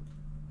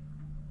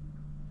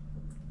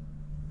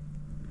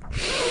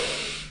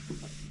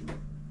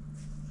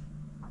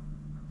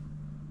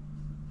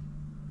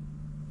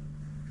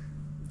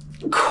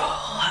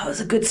 That was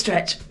a good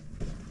stretch.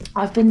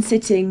 I've been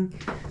sitting.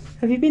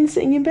 Have you been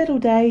sitting in bed all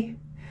day?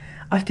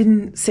 I've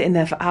been sitting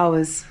there for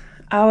hours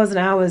and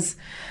hours,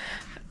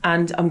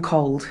 and I'm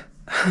cold.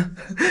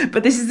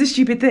 But this is the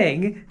stupid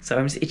thing. So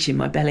I'm just itching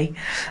my belly.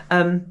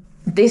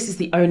 This is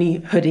the only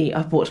hoodie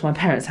I've bought to my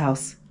parents'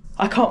 house.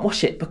 I can't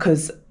wash it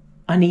because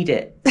I need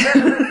it.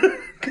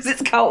 Because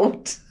it's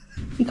cold.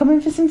 You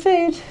coming for some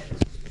food?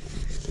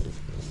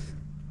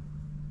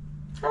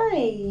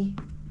 Hi.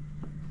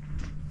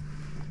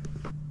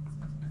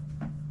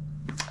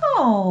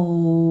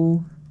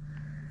 Oh.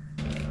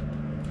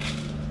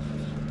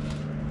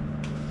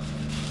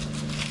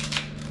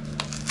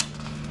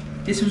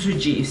 This was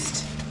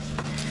reduced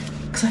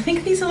because I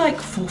think these are like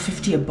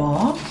 $4.50 a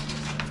bar.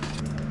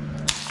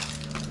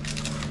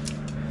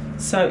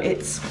 So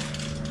it's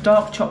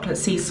dark chocolate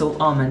sea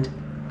salt almond.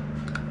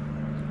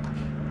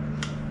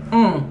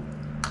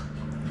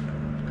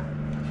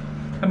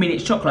 I mean,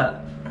 it's chocolate.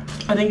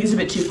 I think it's a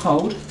bit too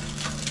cold,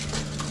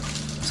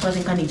 so I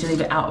think I need to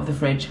leave it out of the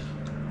fridge.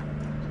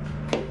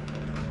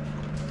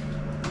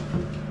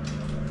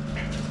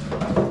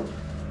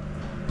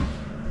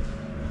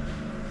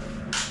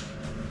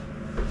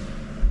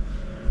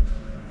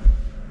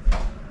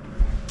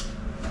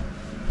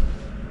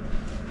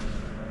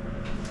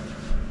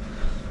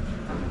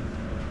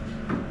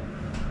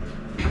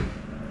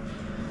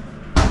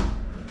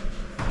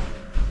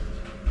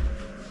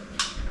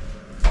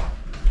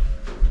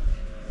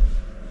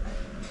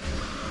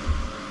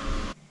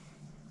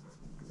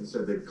 They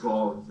said they'd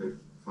call if they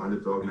find a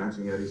dog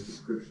matching Eddie's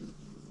description.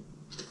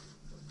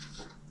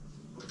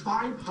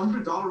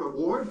 $500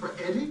 reward for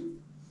Eddie?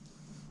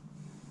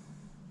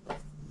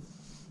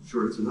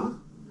 Sure it's enough?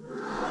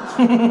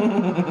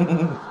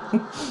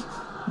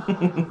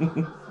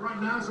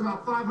 now it's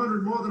about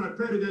 500 more than I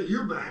paid to get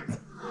you back.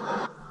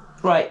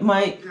 Right,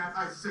 my Yeah,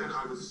 I said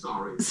I was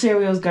sorry.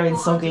 cereal's going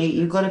soggy.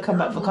 You've got to come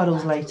back for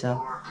cuddles later.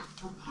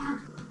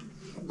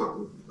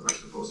 Well, I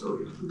suppose so.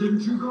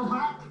 Didn't you go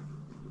back?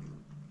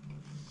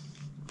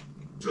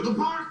 To the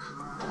park?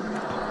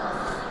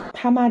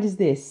 How mad is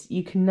this?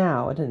 You can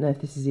now, I don't know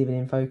if this is even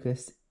in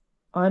focus,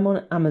 I'm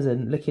on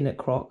Amazon looking at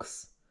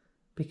Crocs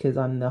because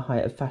I'm the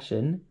height of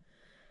fashion,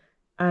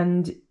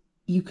 and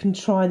you can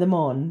try them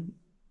on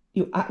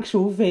your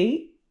actual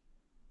feet.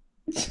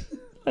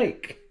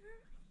 Like,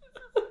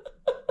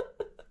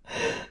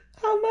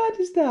 how mad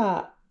is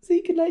that? So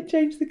you can like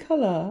change the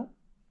colour.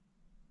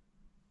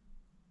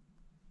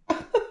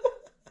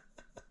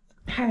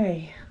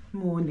 Hey,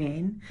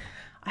 morning.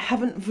 I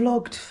haven't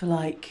vlogged for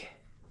like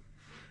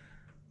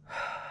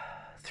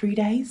 3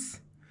 days.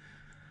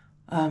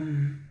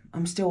 I'm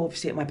still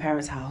obviously at my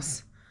parents'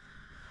 house.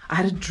 I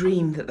had a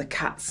dream that the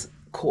cats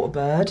caught a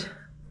bird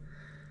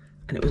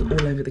and it was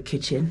all over the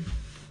kitchen.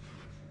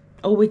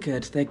 Oh, we're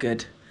good, they're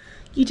good.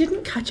 You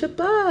didn't catch a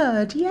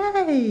bird,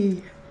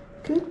 yay.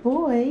 Good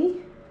boy.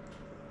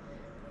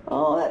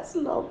 Oh, that's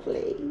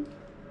lovely.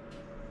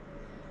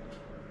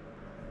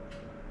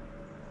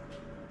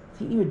 I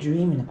think you were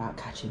dreaming about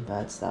catching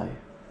birds though,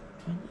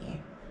 weren't you?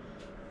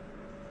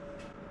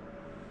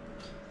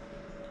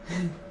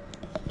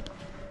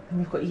 And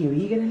we've got you. Are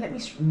you going to let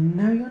me...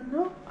 No, you're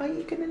not. Are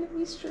you going to let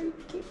me stroke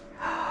you?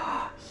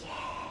 Yeah,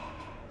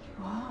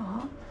 you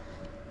are.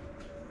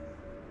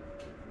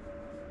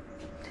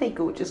 Hey,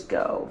 gorgeous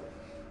girl.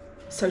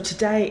 So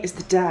today is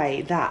the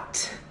day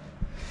that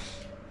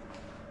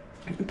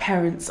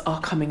parents are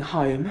coming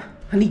home.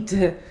 I need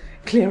to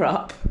clear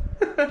up.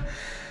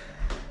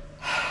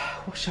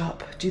 Wash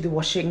up. Do the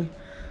washing.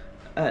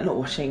 Not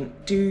washing.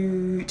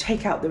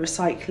 Take out the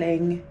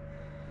recycling.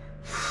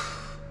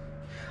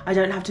 I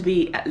don't have to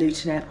be at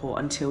Luton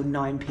Airport until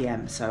 9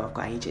 PM, so I've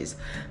got ages.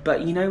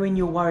 But you know when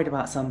you're worried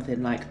about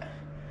something, like,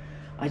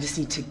 I just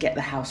need to get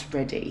the house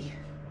ready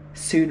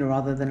sooner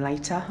rather than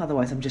later.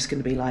 Otherwise I'm just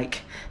going to be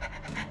like,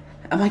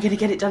 am I going to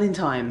get it done in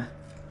time?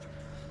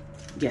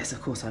 Yes,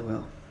 of course I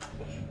will.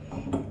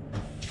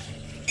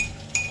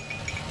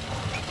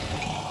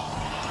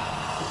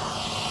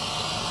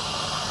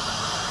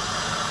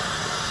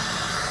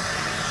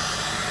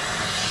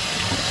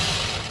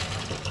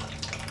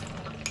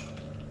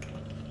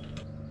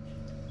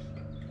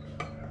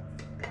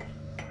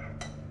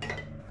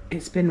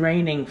 It's been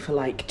raining for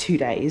like 2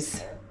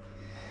 days.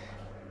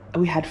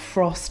 We had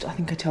frost, I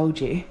think I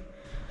told you.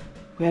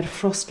 We had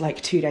frost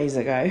like 2 days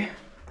ago,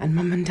 and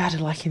Mum and Dad are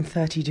like in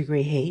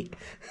 30-degree heat.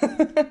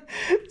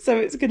 So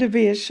it's gonna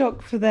be a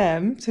shock for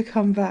them to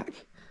come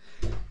back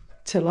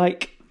to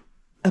like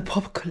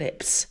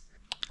apocalypse.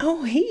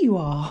 Oh, here you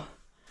are.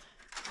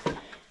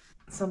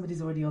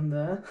 Somebody's already on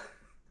the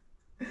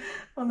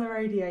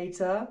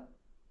radiator.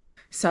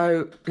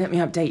 So let me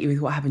update you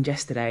with what happened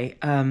yesterday.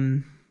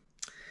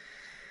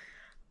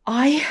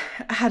 I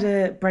had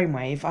a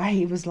brainwave.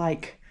 I was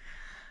like,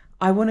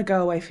 I want to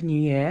go away for New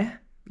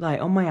Year,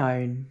 like on my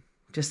own,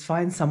 just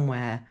find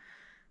somewhere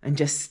and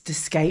just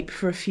escape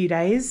for a few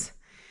days.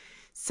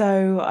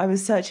 So I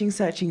was searching on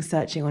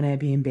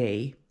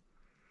Airbnb,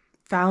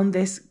 found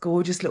this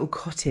gorgeous little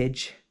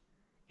cottage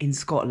in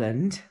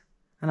Scotland,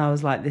 and I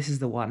was like, this is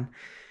the one.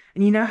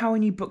 And you know how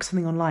when you book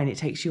something online, it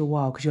takes you a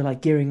while because you're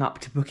like gearing up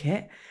to book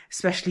it,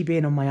 especially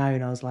being on my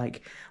own. I was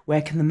like,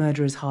 where can the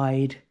murderers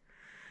hide?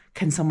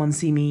 Can someone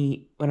see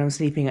me when I'm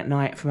sleeping at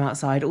night from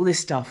outside? All this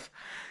stuff.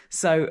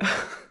 So,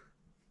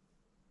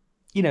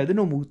 you know, the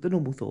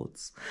normal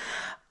thoughts.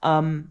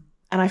 And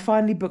I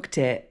finally booked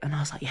it and I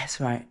was like,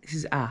 yes, right.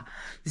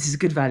 This is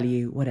good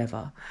value,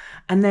 whatever.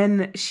 And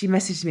then she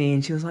messaged me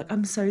and she was like,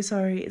 I'm so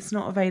sorry. It's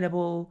not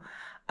available.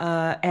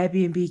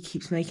 Airbnb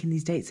keeps making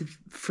these dates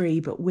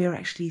free, but we're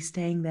actually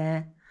staying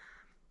there.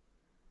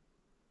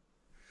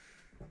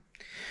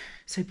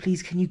 So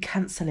please, can you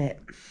cancel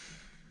it?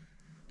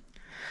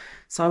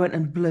 So I went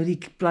and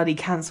bloody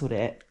cancelled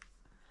it.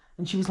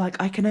 And she was like,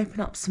 I can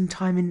open up some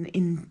time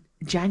in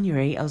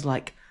January. I was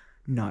like,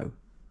 no.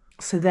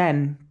 So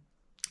then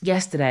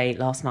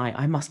last night,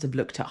 I must have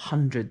looked at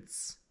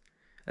hundreds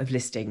of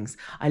listings.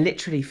 I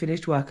literally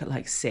finished work at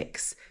like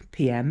 6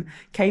 PM,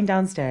 came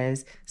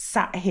downstairs,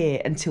 sat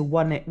here until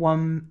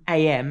 1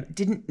 AM,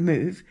 didn't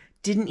move,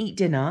 didn't eat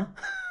dinner.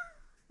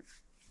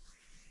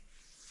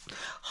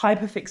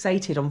 Hyper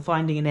fixated on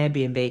finding an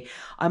Airbnb.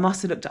 I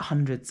must have looked at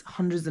hundreds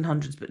and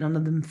hundreds, but none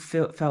of them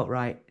felt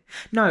right.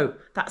 No,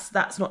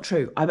 that's not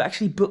true. I've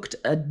actually booked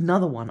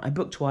another one. I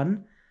booked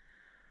one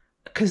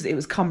because it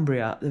was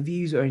Cumbria. The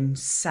views are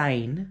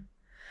insane,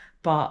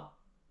 but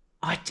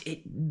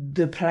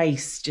the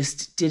place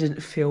just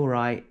didn't feel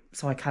right,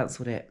 so I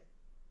cancelled it.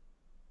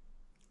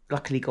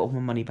 Luckily, got all my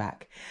money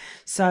back.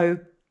 So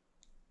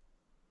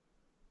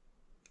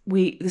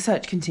the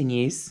search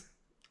continues.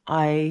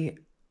 I'm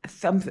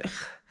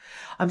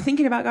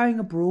thinking about going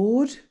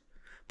abroad,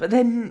 but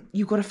then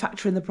you've got to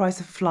factor in the price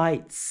of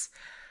flights,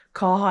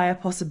 car hire,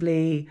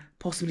 possibly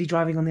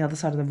driving on the other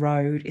side of the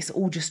road. It's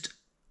all just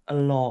a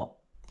lot.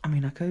 I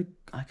mean, I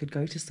could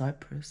go to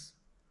Cyprus.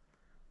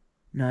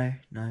 No.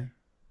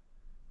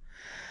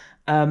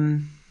 I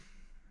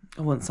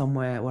want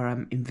somewhere where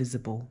I'm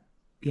invisible.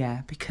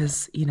 Yeah,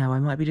 because, you know, I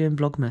might be doing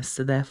Vlogmas,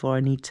 so therefore I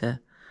need to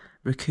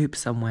recoup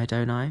somewhere,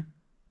 don't I?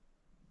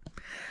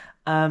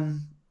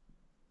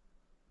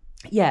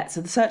 Yeah, so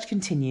the search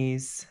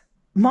continues.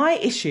 My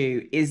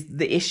issue is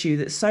the issue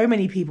that so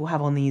many people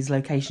have on these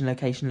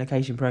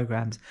location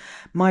programs.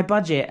 My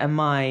budget and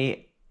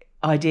my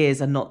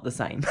ideas are not the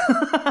same.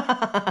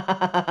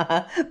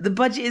 The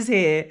budget is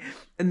here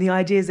and the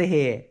ideas are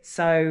here.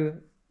 So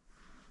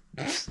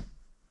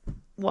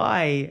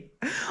why?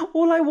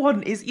 All I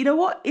want is, you know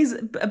what is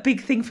a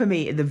big thing for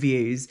me in the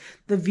views?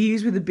 The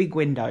views with a big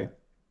window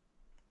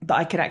that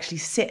I could actually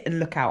sit and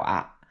look out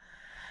at.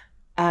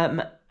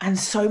 And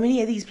so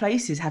many of these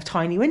places have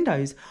tiny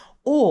windows.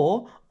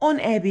 Or on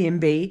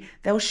Airbnb,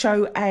 they'll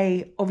show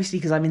obviously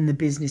because I'm in the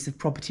business of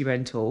property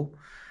rental.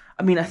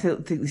 I mean, I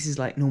think this is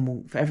like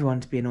normal for everyone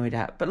to be annoyed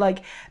at. But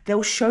like,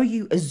 they'll show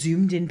you a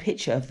zoomed in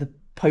picture of the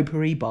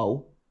potpourri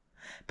bowl,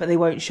 but they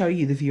won't show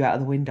you the view out of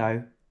the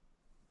window.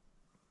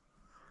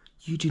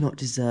 You do not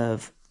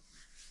deserve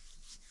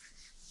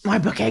my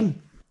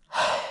booking.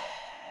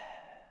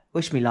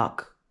 Wish me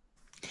luck.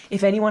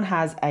 If anyone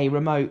has a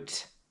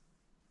remote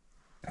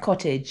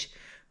cottage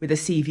with a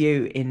sea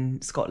view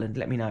in Scotland,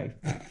 let me know.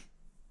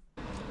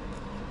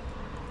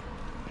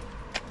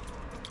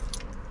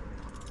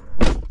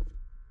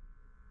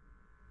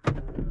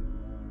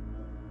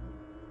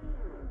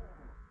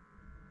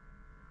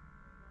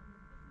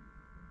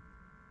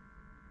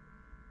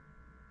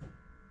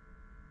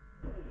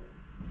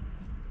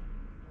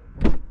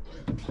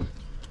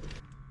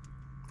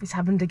 It's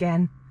happened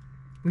again.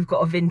 We've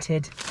got a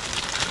Vinted.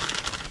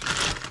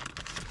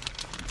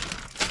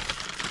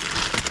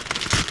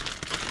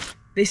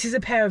 This is a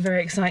pair of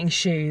very exciting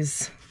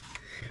shoes,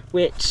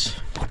 which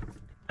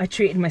I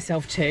treated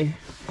myself to.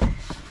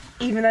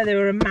 Even though they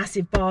were a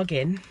massive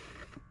bargain,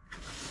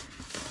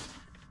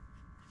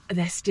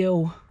 they're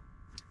still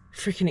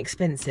freaking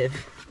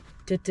expensive.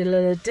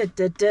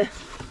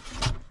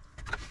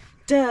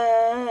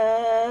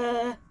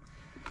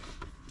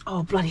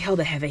 Oh, bloody hell,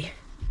 they're heavy.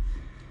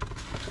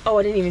 Oh,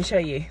 I didn't even show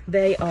you.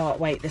 They are,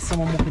 wait, there's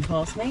someone walking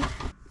past me.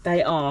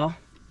 They are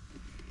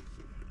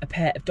a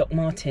pair of Doc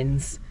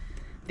Martens.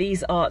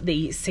 These are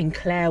the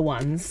Sinclair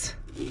ones.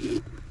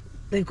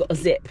 They've got a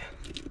zip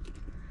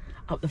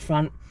up the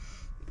front.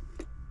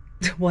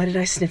 Why did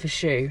I sniff a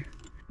shoe?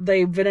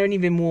 They've only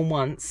been worn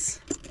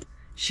once.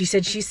 She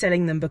said she's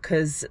selling them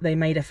because they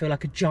made her feel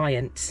like a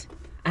giant.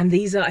 And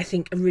these are, I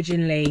think,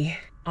 originally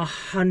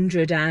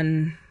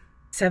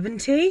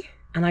 170,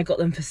 and I got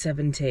them for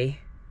 70,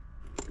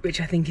 which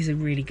I think is a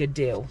really good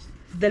deal.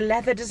 The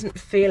leather doesn't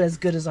feel as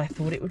good as I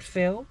thought it would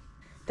feel.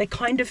 They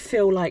kind of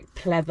feel like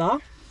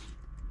pleather.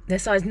 They're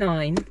size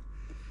 9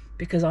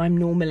 because I'm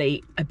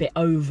normally a bit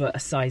over a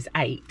size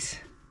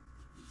 8.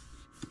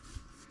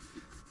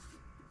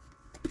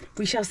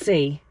 We shall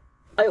see.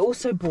 I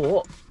also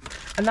bought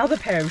another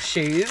pair of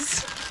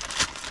shoes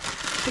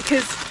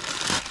because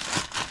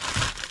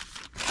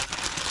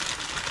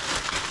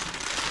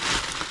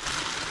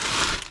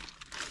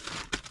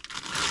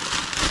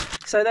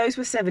so those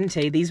were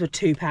 70, these were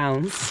 £2,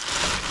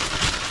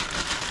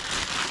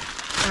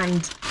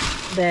 and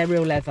they're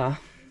real leather.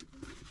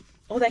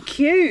 Oh, they're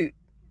cute.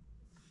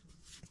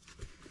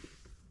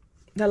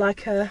 They're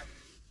like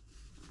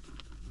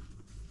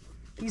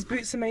these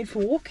boots are made for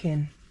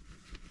walking.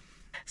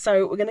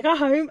 So we're gonna go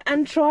home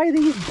and try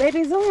these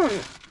babies on.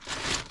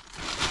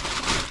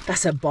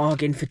 That's a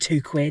bargain for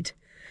 £2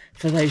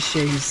 for those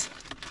shoes.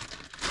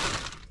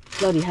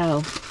 Bloody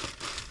hell.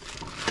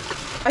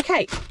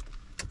 Okay,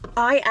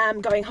 I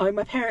am going home.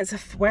 My parents are,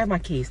 where are my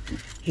keys?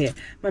 Here.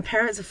 My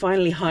parents are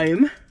finally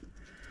home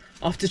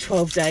after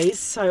 12 days,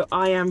 so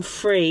I am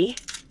free.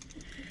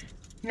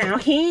 Now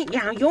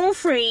you're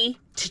free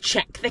to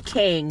check the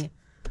king.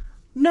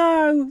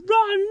 No,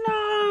 Ron,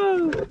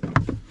 no!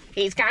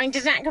 He's going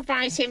to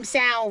sacrifice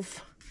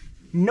himself.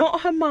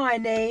 Not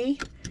Hermione.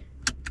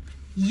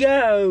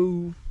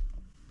 Yo.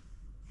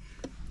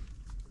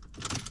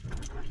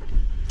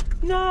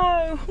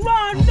 No,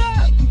 Ron,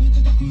 no!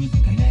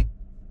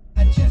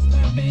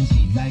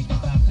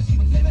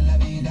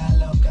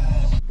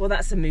 Well,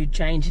 that's a mood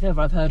change if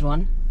ever I've heard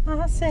one.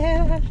 I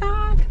said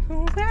I like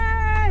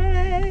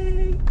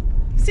away.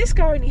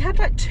 Cisco only had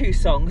like 2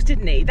 songs,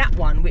 didn't he? That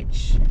one,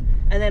 which,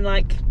 and then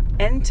like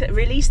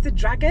Release the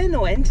Dragon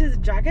or Enter the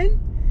Dragon.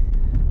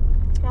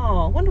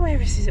 Oh, wonder where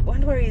he is.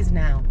 Wonder where he is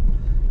now.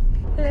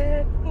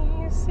 Let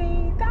me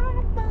see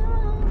that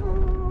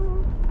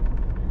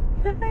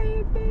love,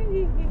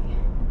 baby.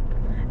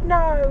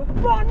 No,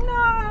 Ron,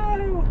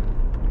 no,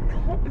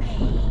 not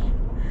me,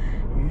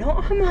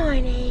 not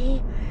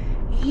Hermione.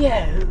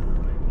 You.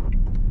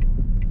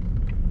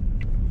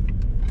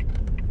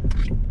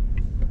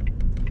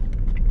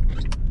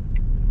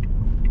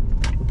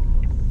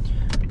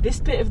 This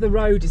bit of the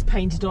road is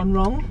painted on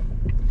wrong,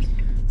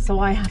 So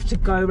I have to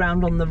go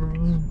around on the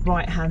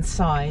right hand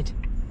side.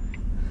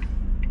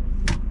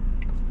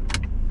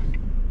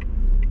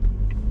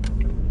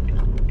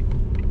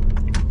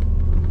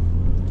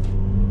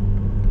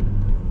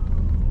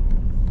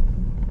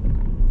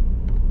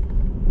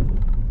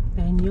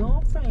 And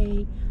you're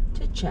free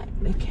to check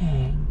the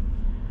king.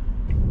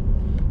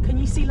 Can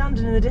you see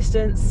London in the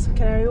distance?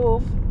 Canary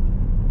Wharf?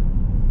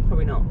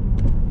 Probably not.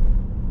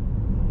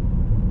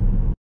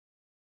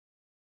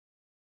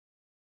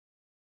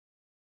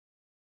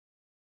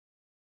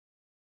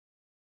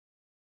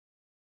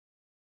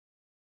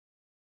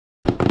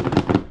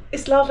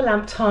 It's lava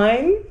lamp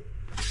time.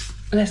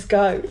 Let's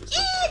go.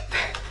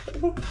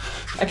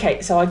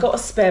 Okay, so I got a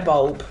spare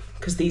bulb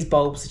because these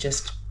bulbs are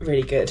just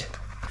really good.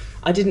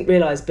 I didn't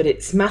realise, but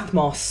it's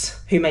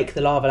Mathmos who make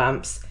the lava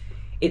lamps.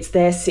 It's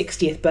their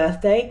 60th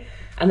birthday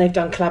and they've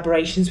done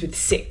collaborations with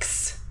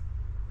 6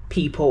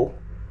 people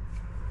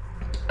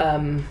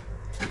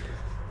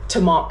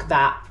to mark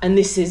that, and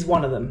this is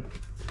one of them.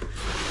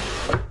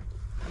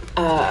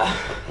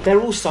 They're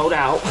all sold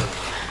out.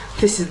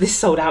 This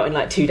sold out in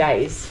like 2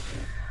 days.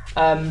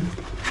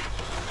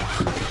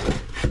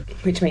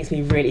 Which makes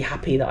me really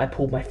happy that I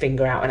pulled my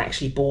finger out and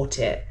actually bought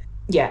it.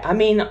 Yeah, I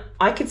mean,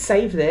 I could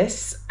save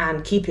this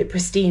and keep it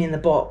pristine in the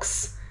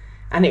box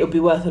and it would be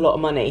worth a lot of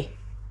money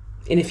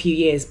in a few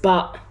years,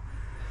 but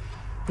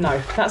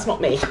no, that's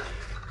not me.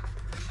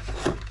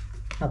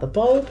 Another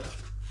bulb.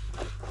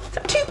 Is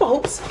that 2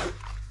 bulbs?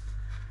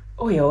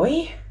 Oi,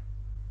 oi.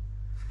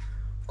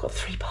 I've got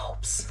 3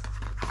 bulbs.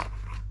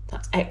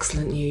 That's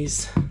excellent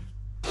news.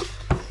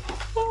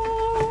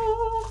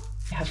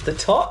 We have the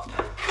top.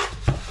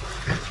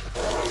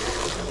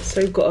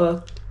 So we've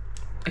got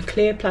a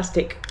clear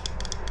plastic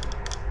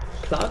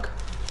plug.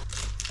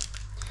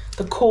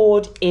 The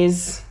cord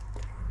is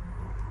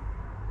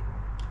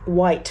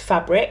white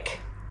fabric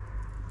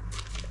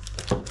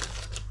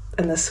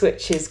and the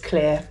switch is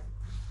clear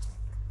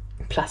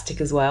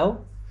plastic as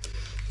well.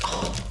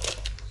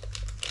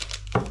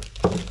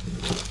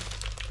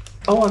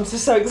 Oh, I'm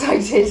so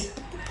excited.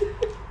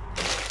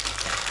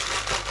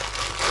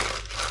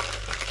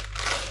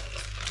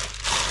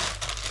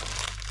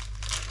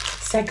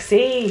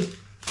 Sexy.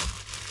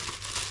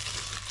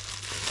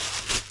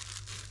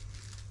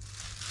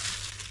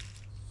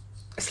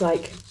 It's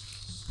like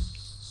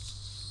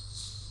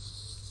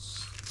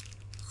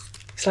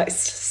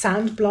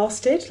sand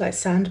blasted, like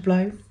sand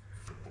blown.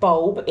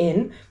 Bulb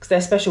in, because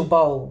they're special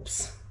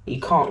bulbs you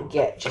can't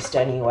get just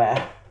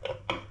anywhere.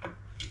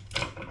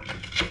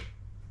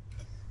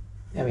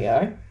 There we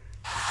go.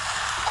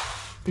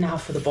 Now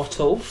for the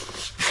bottle.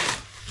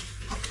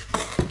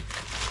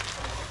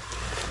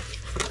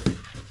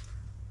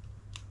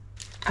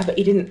 I bet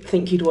you didn't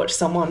think you'd watch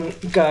someone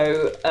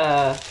go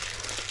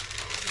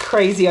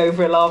crazy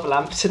over a lava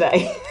lamp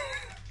today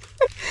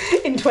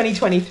in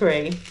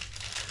 2023.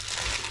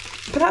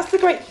 But that's the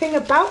great thing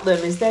about them,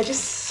 is they're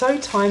just so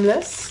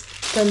timeless.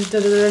 Dun,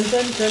 dun, dun,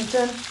 dun, dun,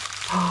 dun.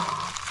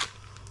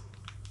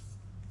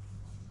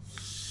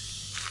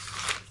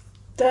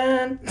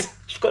 Dun.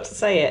 Forgot to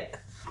say it.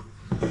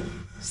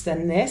 So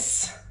then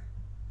this.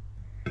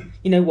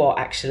 You know what,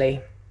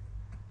 actually?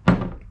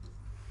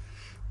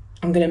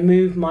 I'm going to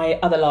move my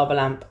other lava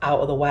lamp out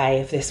of the way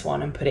of this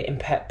one and put it in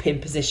pin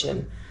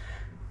position.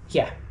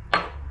 Yeah.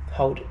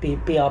 Hold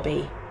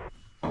BRB.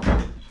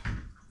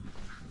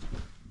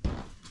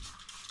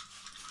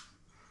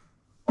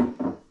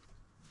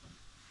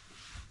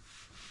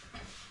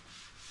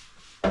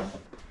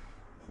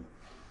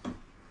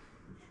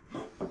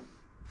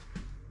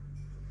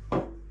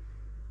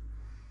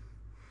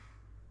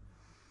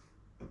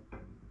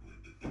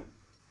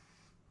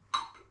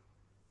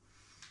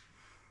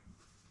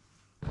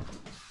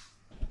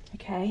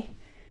 Okay,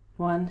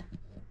 1,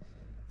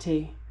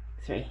 2,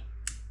 3.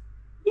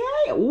 Yay!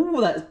 Oh,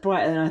 that's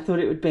brighter than I thought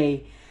it would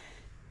be.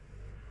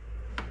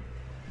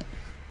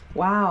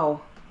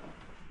 Wow.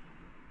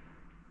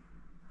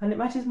 And it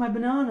matches my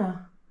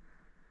banana.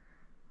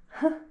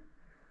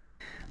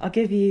 I'll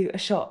give you a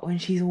shot when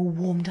she's all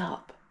warmed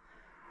up.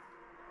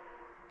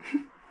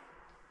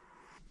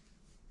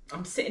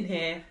 I'm sitting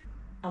here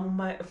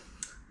trying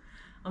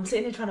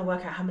to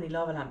work out how many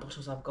lava lamp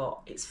bottles I've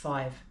got. It's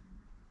 5.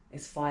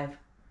 It's 5.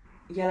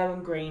 Yellow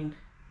and green,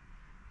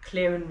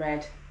 clear and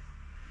red,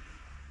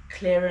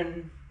 clear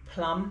and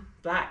plum,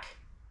 black,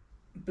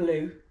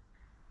 blue,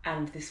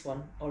 and this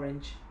one,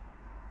 orange.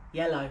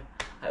 Yellow.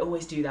 I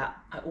always do that.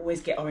 I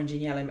always get orange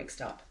and yellow mixed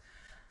up.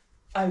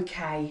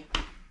 Okay.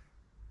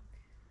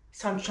 It's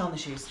time to try on the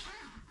shoes.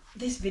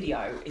 This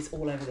video is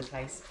all over the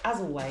place,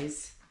 as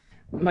always.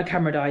 My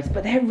camera died,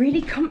 but they're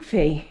really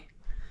comfy.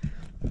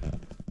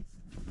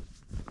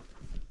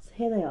 So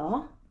here they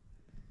are.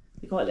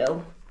 We've got a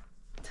little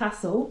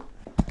tassel.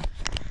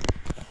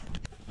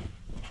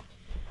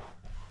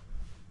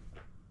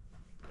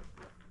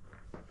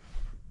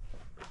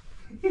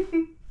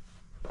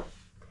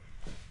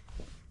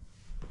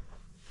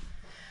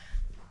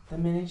 The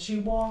minute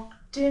you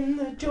walked in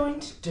the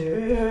joint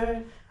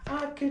door,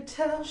 I could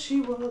tell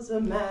she was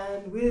a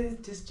man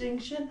with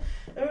distinction,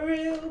 a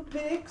real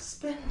big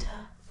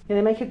spender. Yeah,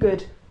 they make a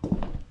good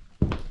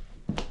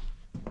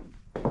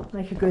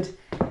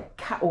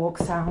catwalk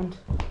sound.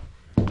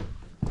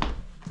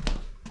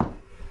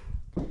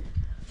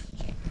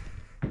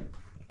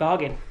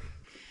 Bargain.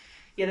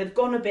 Yeah, they've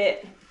gone a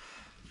bit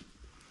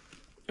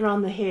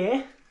around the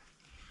hair,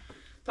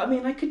 but I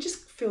mean, I could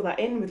just fill that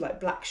in with like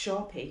black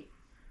Sharpie.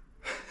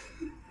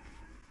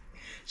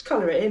 Just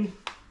colour it in.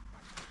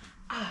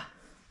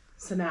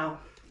 So now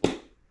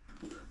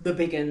the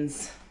big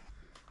uns.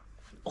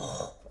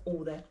 Oh,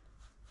 all there.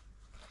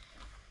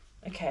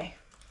 Okay.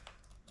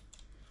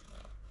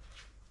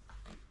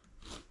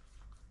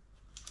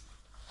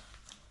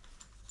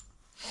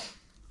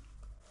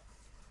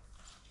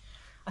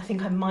 I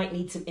think I might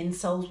need some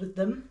insoles with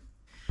them.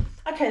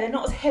 Okay, they're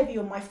not as heavy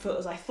on my foot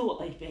as I thought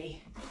they'd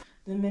be.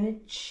 The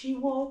minute he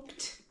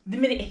walked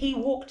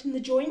in the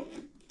joint,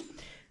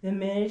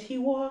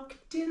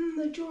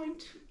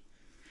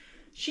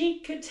 she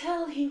could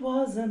tell he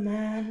was a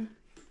man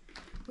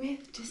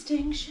with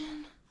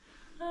distinction,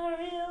 a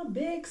real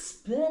big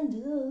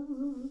spender.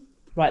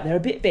 Right, they're a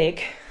bit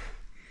big.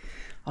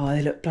 Oh,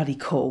 they look bloody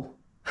cool.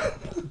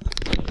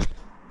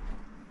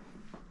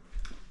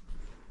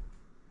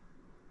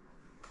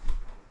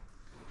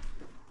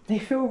 They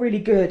feel really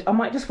good. I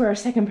might just wear a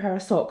second pair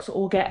of socks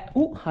or get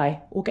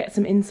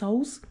some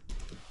insoles.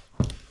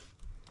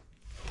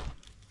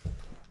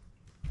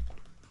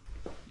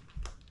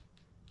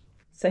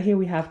 So here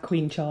we have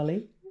Queen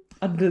Charlie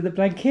under the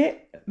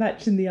blanket,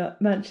 matching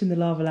the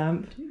lava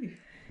lamp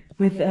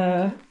with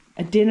a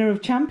dinner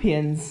of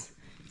champions.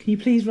 Can you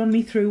please run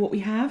me through what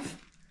we have?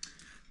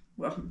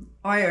 Well,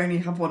 I only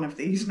have one of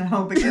these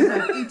now because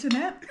I've eaten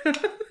it.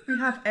 We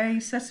have a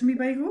sesame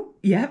bagel.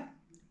 Yep.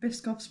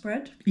 Biscoff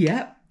spread.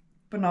 Yep.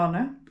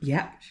 Banana.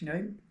 Yep. You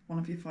know, one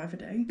of your 5 a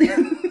day.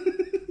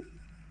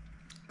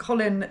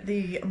 Colin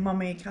the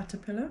mummy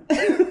caterpillar.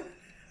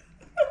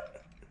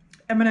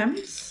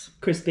 M&M's.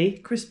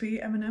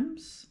 Crispy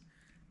M&M's.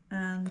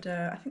 And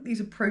I think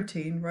these are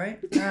protein, right?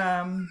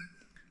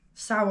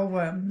 Sour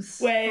worms.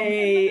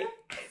 Wait.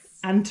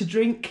 And to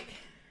drink,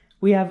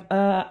 we have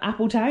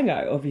apple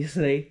tango,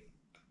 obviously.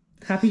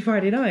 Happy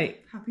Friday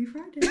night. Happy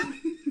Friday.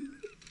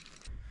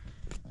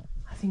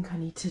 I think I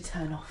need to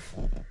turn off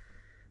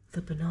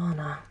the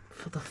banana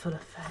for the full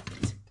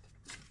effect.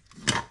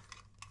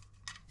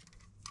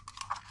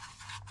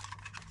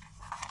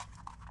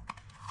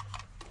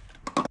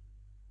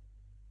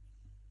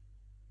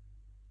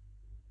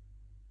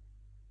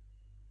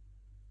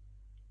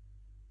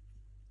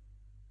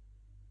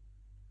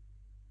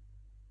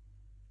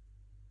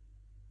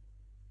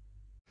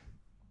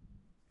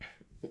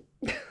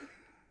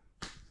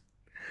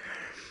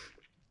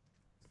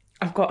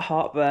 I've got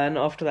heartburn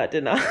after that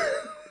dinner.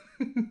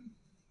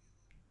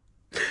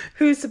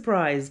 Who's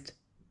surprised?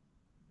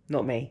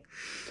 Not me.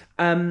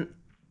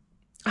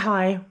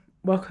 Hi,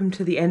 welcome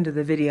to the end of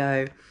the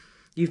video.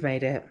 You've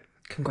made it.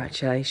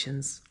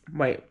 Congratulations.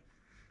 Wait,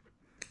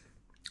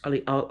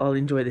 I'll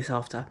enjoy this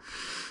after.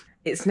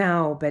 It's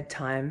now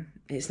bedtime.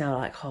 It's now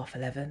like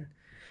 11:30.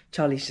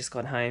 Charlie's just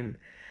gone home.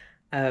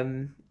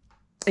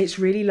 It's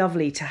really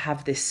lovely to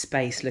have this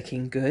space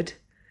looking good,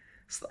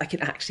 so that I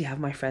can actually have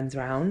my friends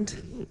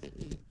around.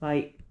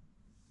 Like,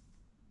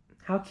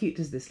 how cute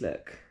does this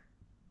look?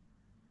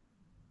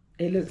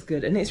 It looks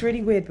good. And it's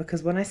really weird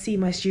because when I see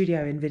my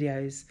studio in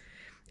videos,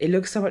 it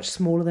looks so much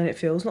smaller than it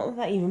feels. Not that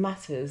that even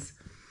matters,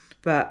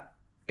 but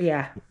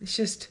yeah, it's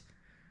just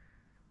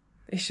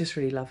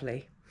really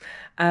lovely.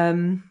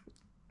 Yeah,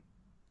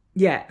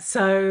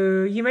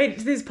 so you made it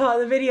to this part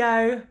of the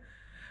video.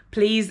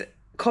 Please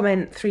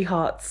comment 3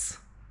 hearts.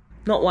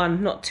 Not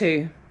 1, not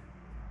 2,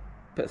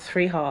 but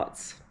 3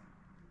 hearts.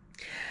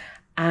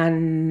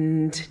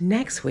 And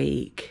next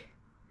week,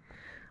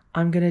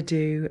 I'm going to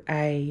do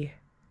a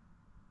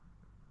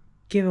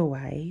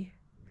giveaway,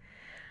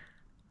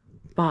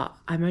 but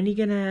I'm only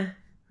going to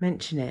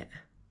mention it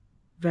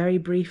very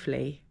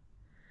briefly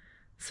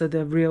so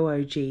the real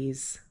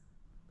OGs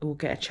will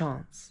get a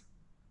chance.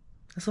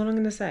 That's all I'm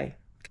going to say.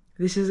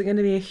 This isn't going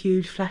to be a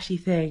huge flashy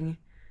thing.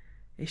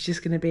 It's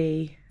just going to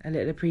be a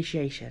little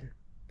appreciation.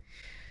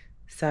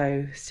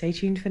 So stay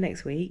tuned for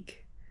next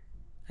week.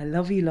 I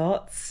love you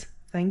lots.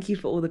 Thank you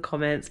for all the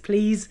comments.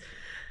 Please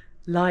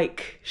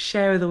like,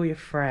 share with all your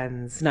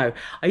friends. No,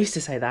 I used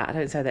to say that. I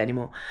don't say that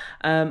anymore.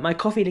 My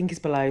coffee link is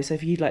below. So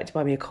if you'd like to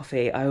buy me a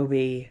coffee, I will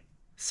be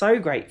so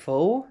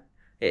grateful.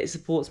 It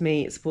supports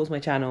me. It supports my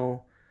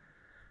channel.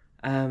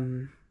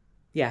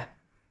 Yeah.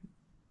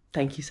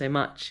 Thank you so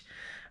much.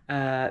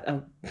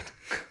 This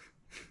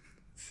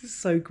is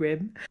so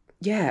grim.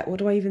 Yeah, what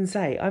do I even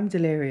say? I'm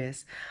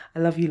delirious. I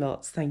love you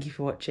lots. Thank you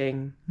for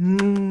watching.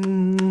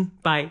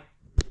 Bye.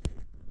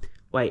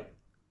 Wait.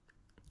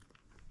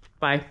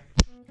 Bye.